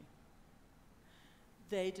family.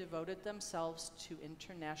 They devoted themselves to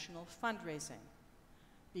international fundraising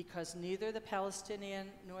because neither the Palestinian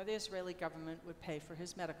nor the Israeli government would pay for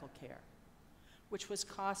his medical care, which was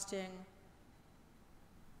costing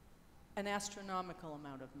an astronomical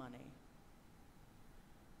amount of money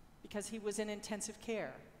because he was in intensive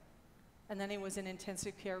care, and then he was in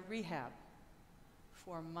intensive care rehab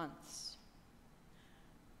for months.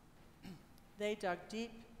 They dug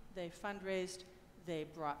deep, they fundraised, they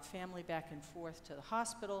brought family back and forth to the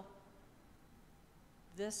hospital.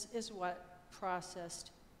 This is what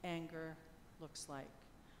processed anger looks like.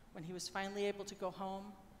 When he was finally able to go home,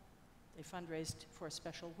 they fundraised for a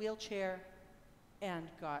special wheelchair and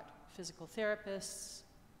got physical therapists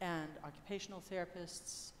and occupational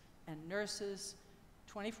therapists and nurses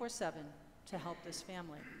 24/7 to help this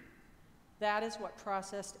family. That is what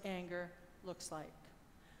processed anger looks like.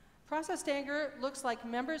 Processed anger looks like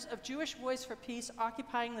members of Jewish Voice for Peace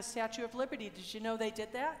occupying the Statue of Liberty. Did you know they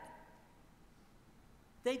did that?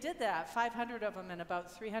 They did that, 500 of them, and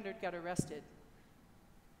about 300 got arrested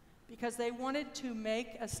because they wanted to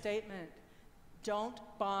make a statement: don't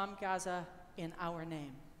bomb Gaza in our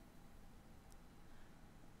name.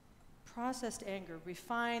 Processed anger,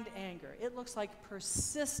 refined anger, it looks like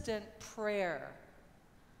persistent prayer.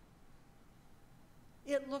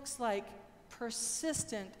 It looks like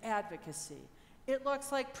persistent advocacy. It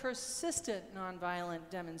looks like persistent nonviolent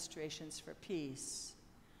demonstrations for peace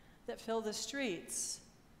that fill the streets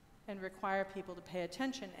and require people to pay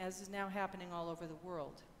attention, as is now happening all over the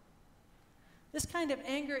world. This kind of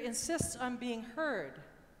anger insists on being heard.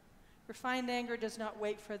 Refined anger does not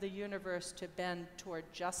wait for the universe to bend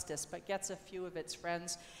toward justice, but gets a few of its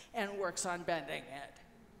friends and works on bending it.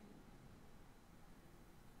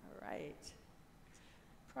 All right.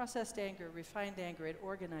 Processed anger, refined anger, it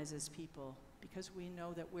organizes people because we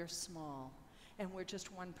know that we're small and we're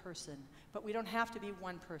just one person. But we don't have to be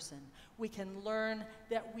one person. We can learn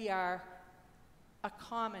that we are a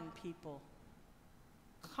common people,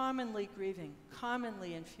 commonly grieving,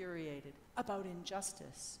 commonly infuriated about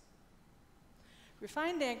injustice.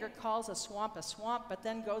 Refined anger calls a swamp, but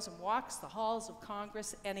then goes and walks the halls of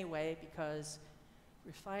Congress anyway, because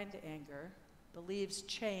refined anger believes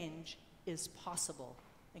change is possible.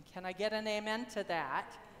 And can I get an amen to that?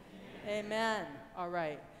 Amen. Amen. All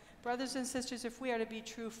right. Brothers and sisters, if we are to be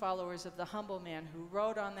true followers of the humble man who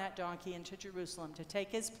rode on that donkey into Jerusalem to take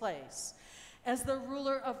his place as the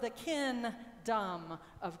ruler of the kingdom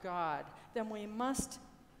of God, then we must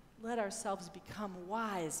let ourselves become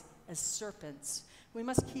wise as serpents. We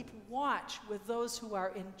must keep watch with those who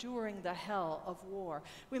are enduring the hell of war.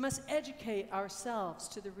 We must educate ourselves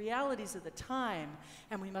to the realities of the time,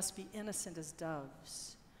 and we must be innocent as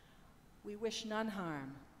doves. We wish none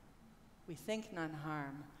harm. We think none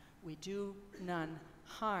harm. We do none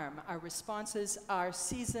harm. Our responses are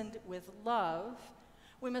seasoned with love.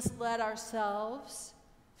 We must let ourselves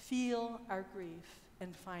feel our grief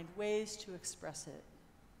and find ways to express it.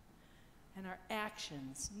 And our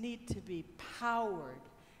actions need to be powered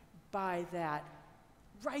by that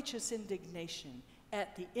righteous indignation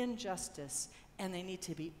at the injustice, and they need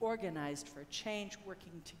to be organized for change,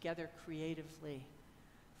 working together creatively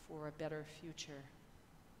for a better future.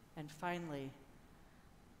 And finally,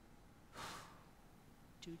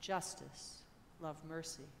 do justice, love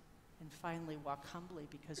mercy, and finally walk humbly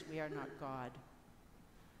because we are not God.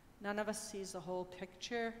 None of us sees the whole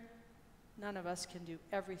picture. None of us can do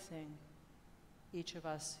everything. Each of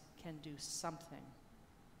us can do something.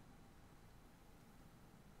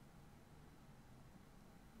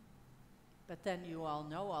 But then you all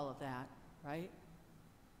know all of that, right?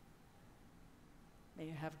 May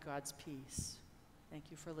you have God's peace.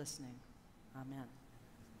 Thank you for listening. Amen.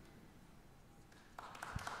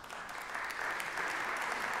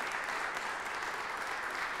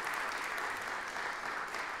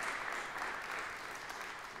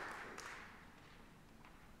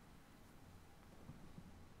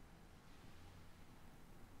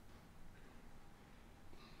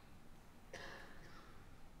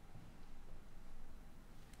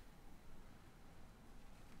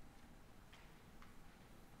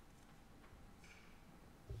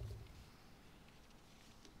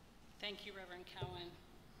 Thank you, Reverend Cowan.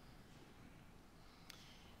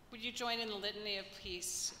 Would you join in the litany of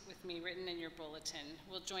peace with me written in your bulletin?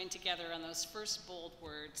 We'll join together on those first bold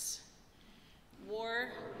words. War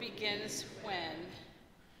begins when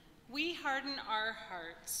we harden our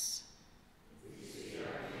hearts.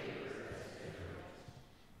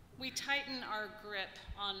 We tighten our grip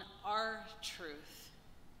on our truth.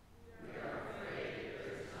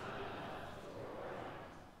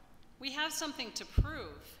 We have something to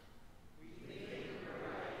prove.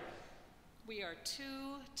 We are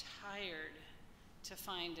too tired to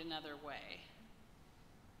find another way.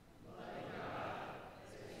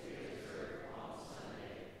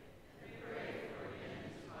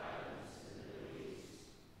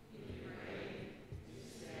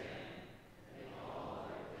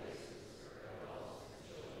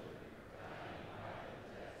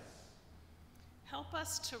 Help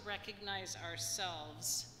us to recognize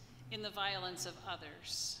ourselves in the violence of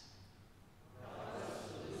others.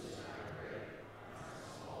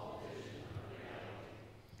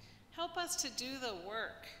 Help us to do the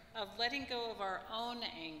work of letting go of our own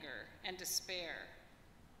anger and despair.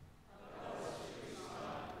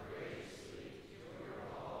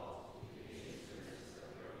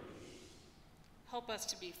 Help us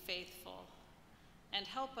to be faithful, and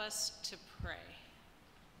help us to pray.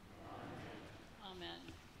 Amen.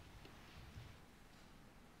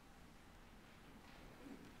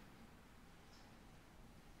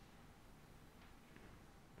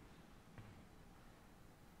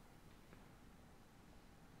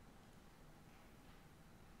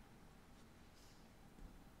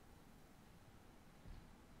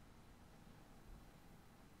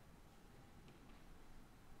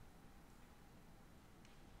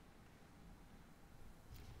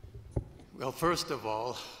 Well, first of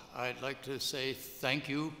all, I'd like to say thank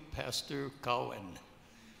you, Pastor Cowan.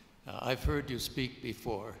 I've heard you speak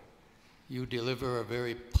before. You deliver a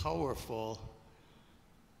very powerful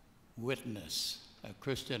witness, a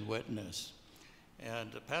Christian witness. And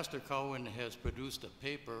Pastor Cowan has produced a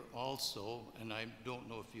paper also, and I don't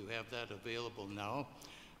know if you have that available now,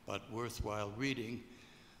 but worthwhile reading.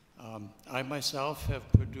 I myself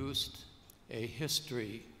have produced a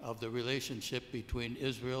history of the relationship between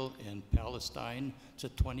Israel and Palestine. It's a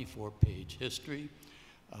 24-page history,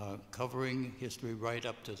 covering history right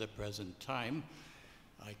up to the present time.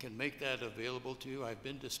 I can make that available to you. I've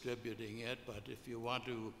been distributing it, but if you want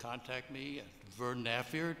to contact me at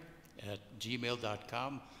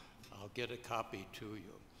vernaffiard@gmail.com, I'll get a copy to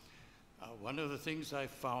you. One of the things I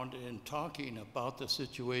found in talking about the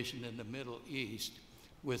situation in the Middle East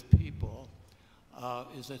with people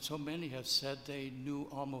is that so many have said they knew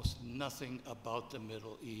almost nothing about the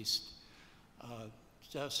Middle East,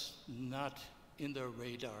 just not in their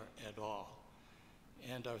radar at all,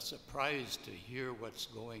 and are surprised to hear what's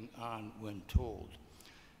going on when told.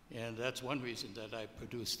 And that's one reason that I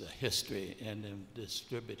produced the history and am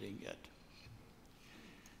distributing it.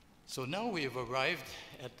 So now we have arrived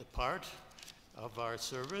at the part of our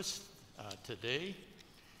service today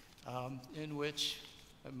in which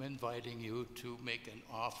I'm inviting you to make an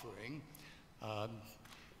offering.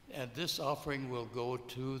 And this offering will go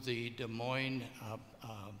to the Des Moines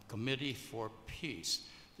Committee for Peace.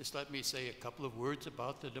 Just let me say a couple of words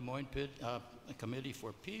about the Des Moines Committee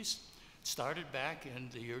for Peace. It started back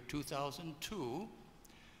in the year 2002,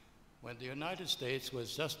 when the United States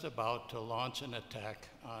was just about to launch an attack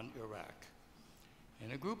on Iraq.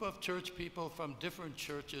 And a group of church people from different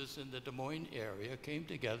churches in the Des Moines area came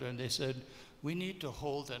together and they said, we need to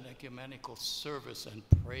hold an ecumenical service and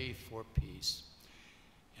pray for peace.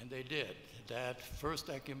 And they did. That first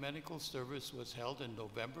ecumenical service was held in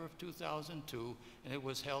November of 2002, and it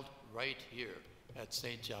was held right here at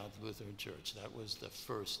St. John's Lutheran Church. That was the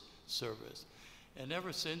first service. And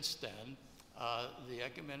ever since then, the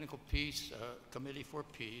Ecumenical Peace Committee for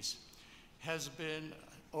Peace has been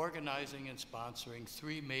organizing and sponsoring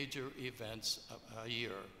 3 major events a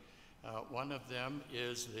year. One of them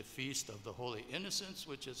is the Feast of the Holy Innocents,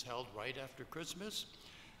 which is held right after Christmas.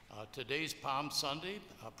 Today's Palm Sunday,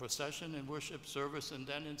 a procession and worship service, and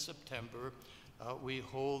then in September, we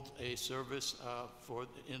hold a service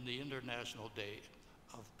in the International Day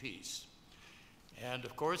of Peace. And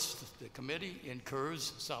of course, the committee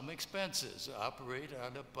incurs some expenses, operate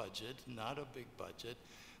on a budget, not a big budget,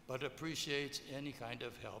 but appreciates any kind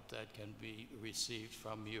of help that can be received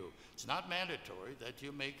from you. It's not mandatory that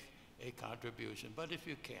you make a contribution, but if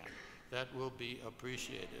you can, that will be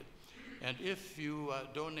appreciated. And if you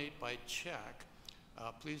donate by check,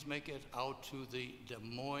 please make it out to the Des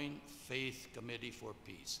Moines Faith Committee for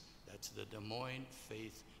Peace. That's the Des Moines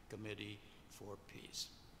Faith Committee for Peace.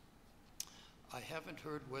 I haven't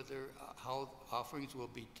heard whether how offerings will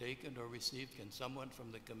be taken or received. Can someone from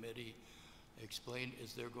the committee explain?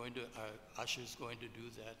 Is there going to, are ushers going to do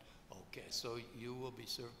that? Okay, so you will be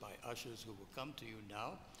served by ushers who will come to you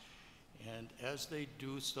now. And as they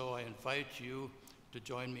do so, I invite you to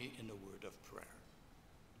join me in a word of prayer.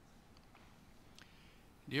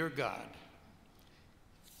 Dear God,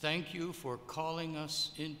 thank you for calling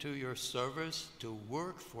us into your service to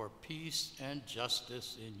work for peace and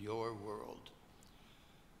justice in your world.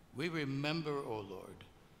 We remember, O Lord,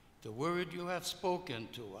 the word you have spoken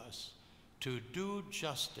to us to do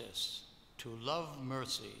justice, to love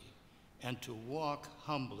mercy, and to walk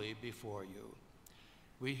humbly before you.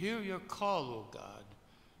 We hear your call, O God,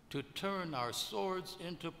 to turn our swords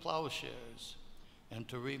into plowshares and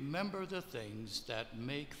to remember the things that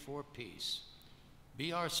make for peace.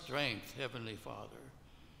 Be our strength, Heavenly Father,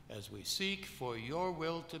 as we seek for your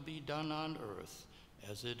will to be done on earth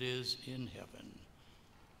as it is in heaven.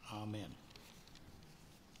 Amen.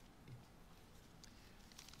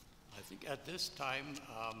 I think at this time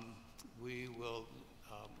we will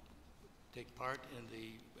take part in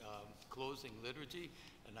the closing liturgy,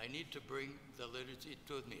 and I need to bring the liturgy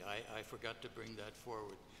to me. I forgot to bring that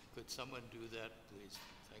forward. Could someone do that, please?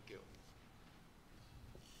 Thank you.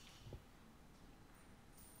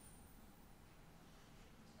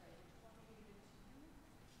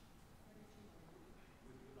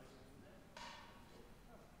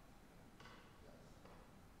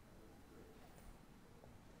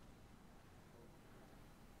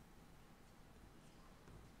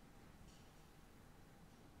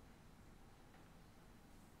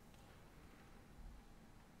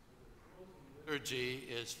 Liturgy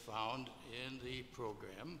is found in the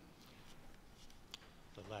program,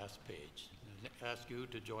 the last page. I ask you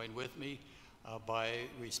to join with me by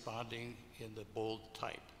responding in the bold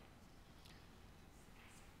type.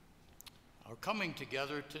 Our coming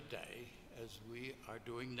together today, as we are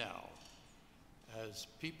doing now, as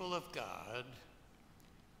people of God,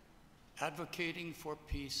 advocating for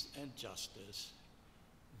peace and justice,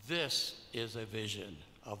 this is a vision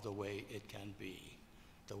of the way it can be,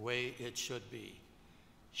 the way it should be.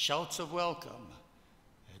 Shouts of welcome,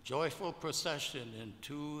 a joyful procession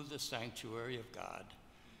into the sanctuary of God,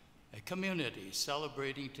 a community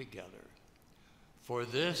celebrating together. For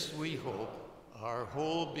this we hope, our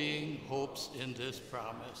whole being hopes in this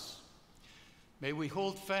promise. May we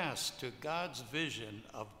hold fast to God's vision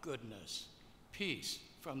of goodness, peace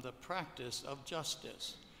from the practice of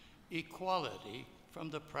justice, equality from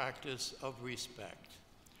the practice of respect.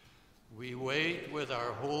 We wait with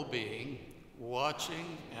our whole being,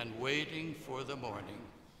 watching and waiting for the morning.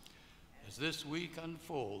 As this week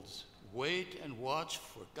unfolds, wait and watch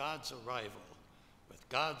for God's arrival. With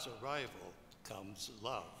God's arrival comes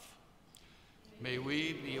love. May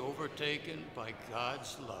we be overtaken by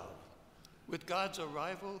God's love. With God's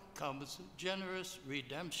arrival comes generous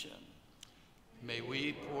redemption. May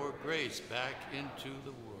we pour grace back into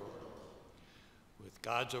the world. With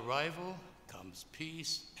God's arrival comes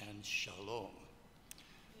peace and shalom.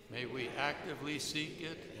 May we actively seek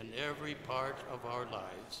it in every part of our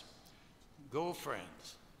lives. Go,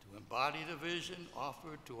 friends, to embody the vision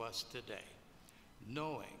offered to us today,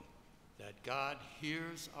 knowing that God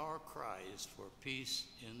hears our cries for peace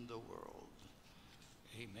in the world.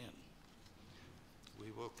 Amen.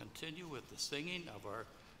 We will continue with the singing of our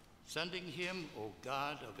sending hymn, O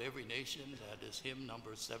God of every nation. That is hymn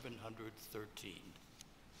number 713.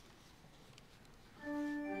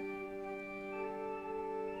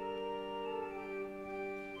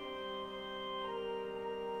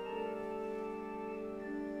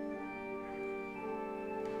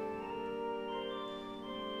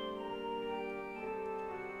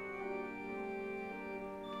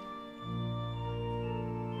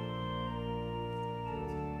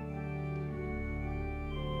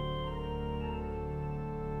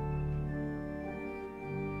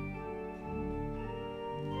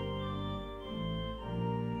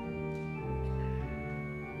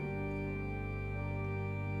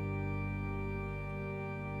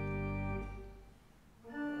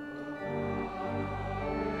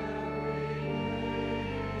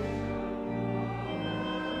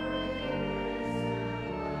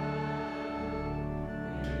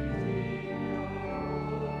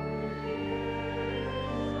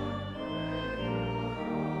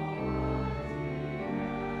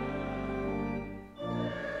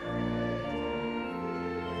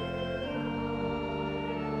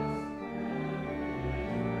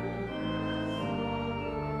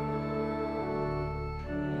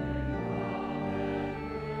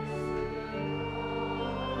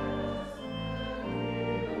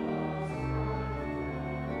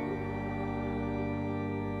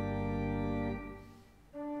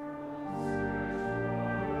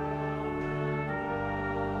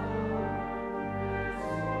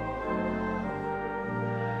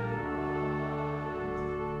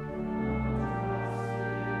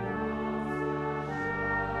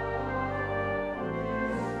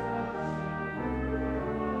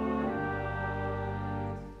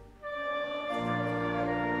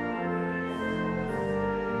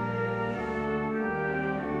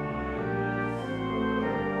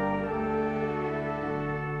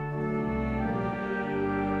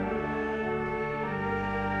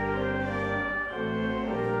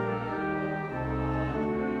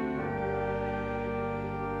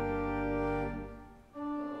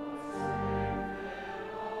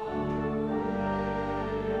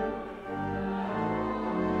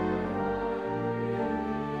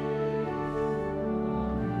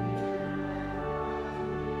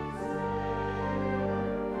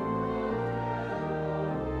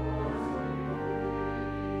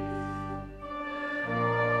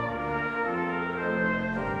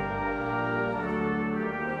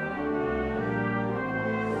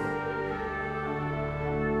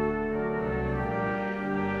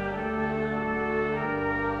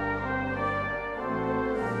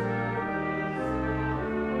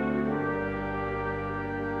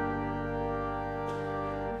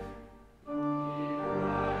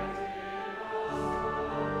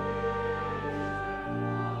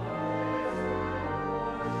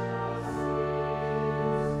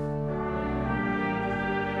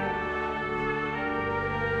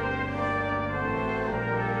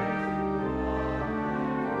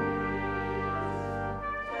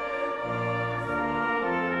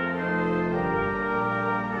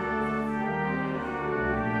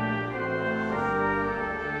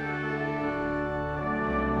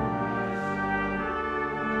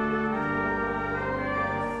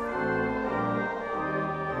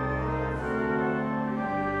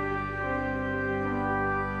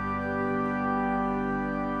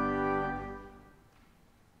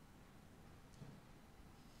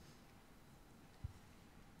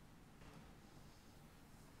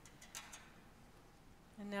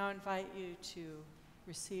 now invite you to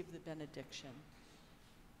receive the benediction.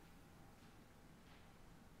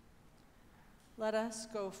 Let us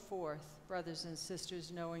go forth, brothers and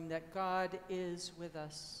sisters, knowing that God is with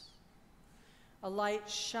us, a light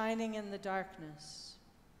shining in the darkness.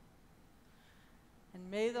 And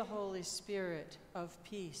may the Holy Spirit of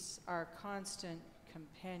peace, our constant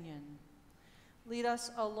companion, lead us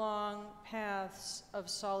along paths of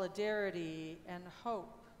solidarity and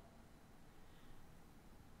hope,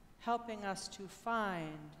 helping us to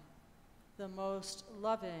find the most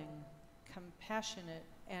loving, compassionate,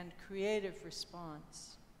 and creative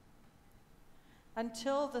response.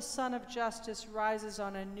 Until the Sun of Justice rises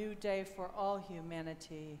on a new day for all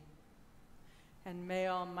humanity. And may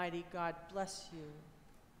Almighty God bless you.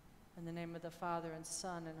 In the name of the Father, and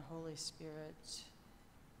Son, and Holy Spirit.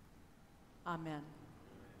 Amen.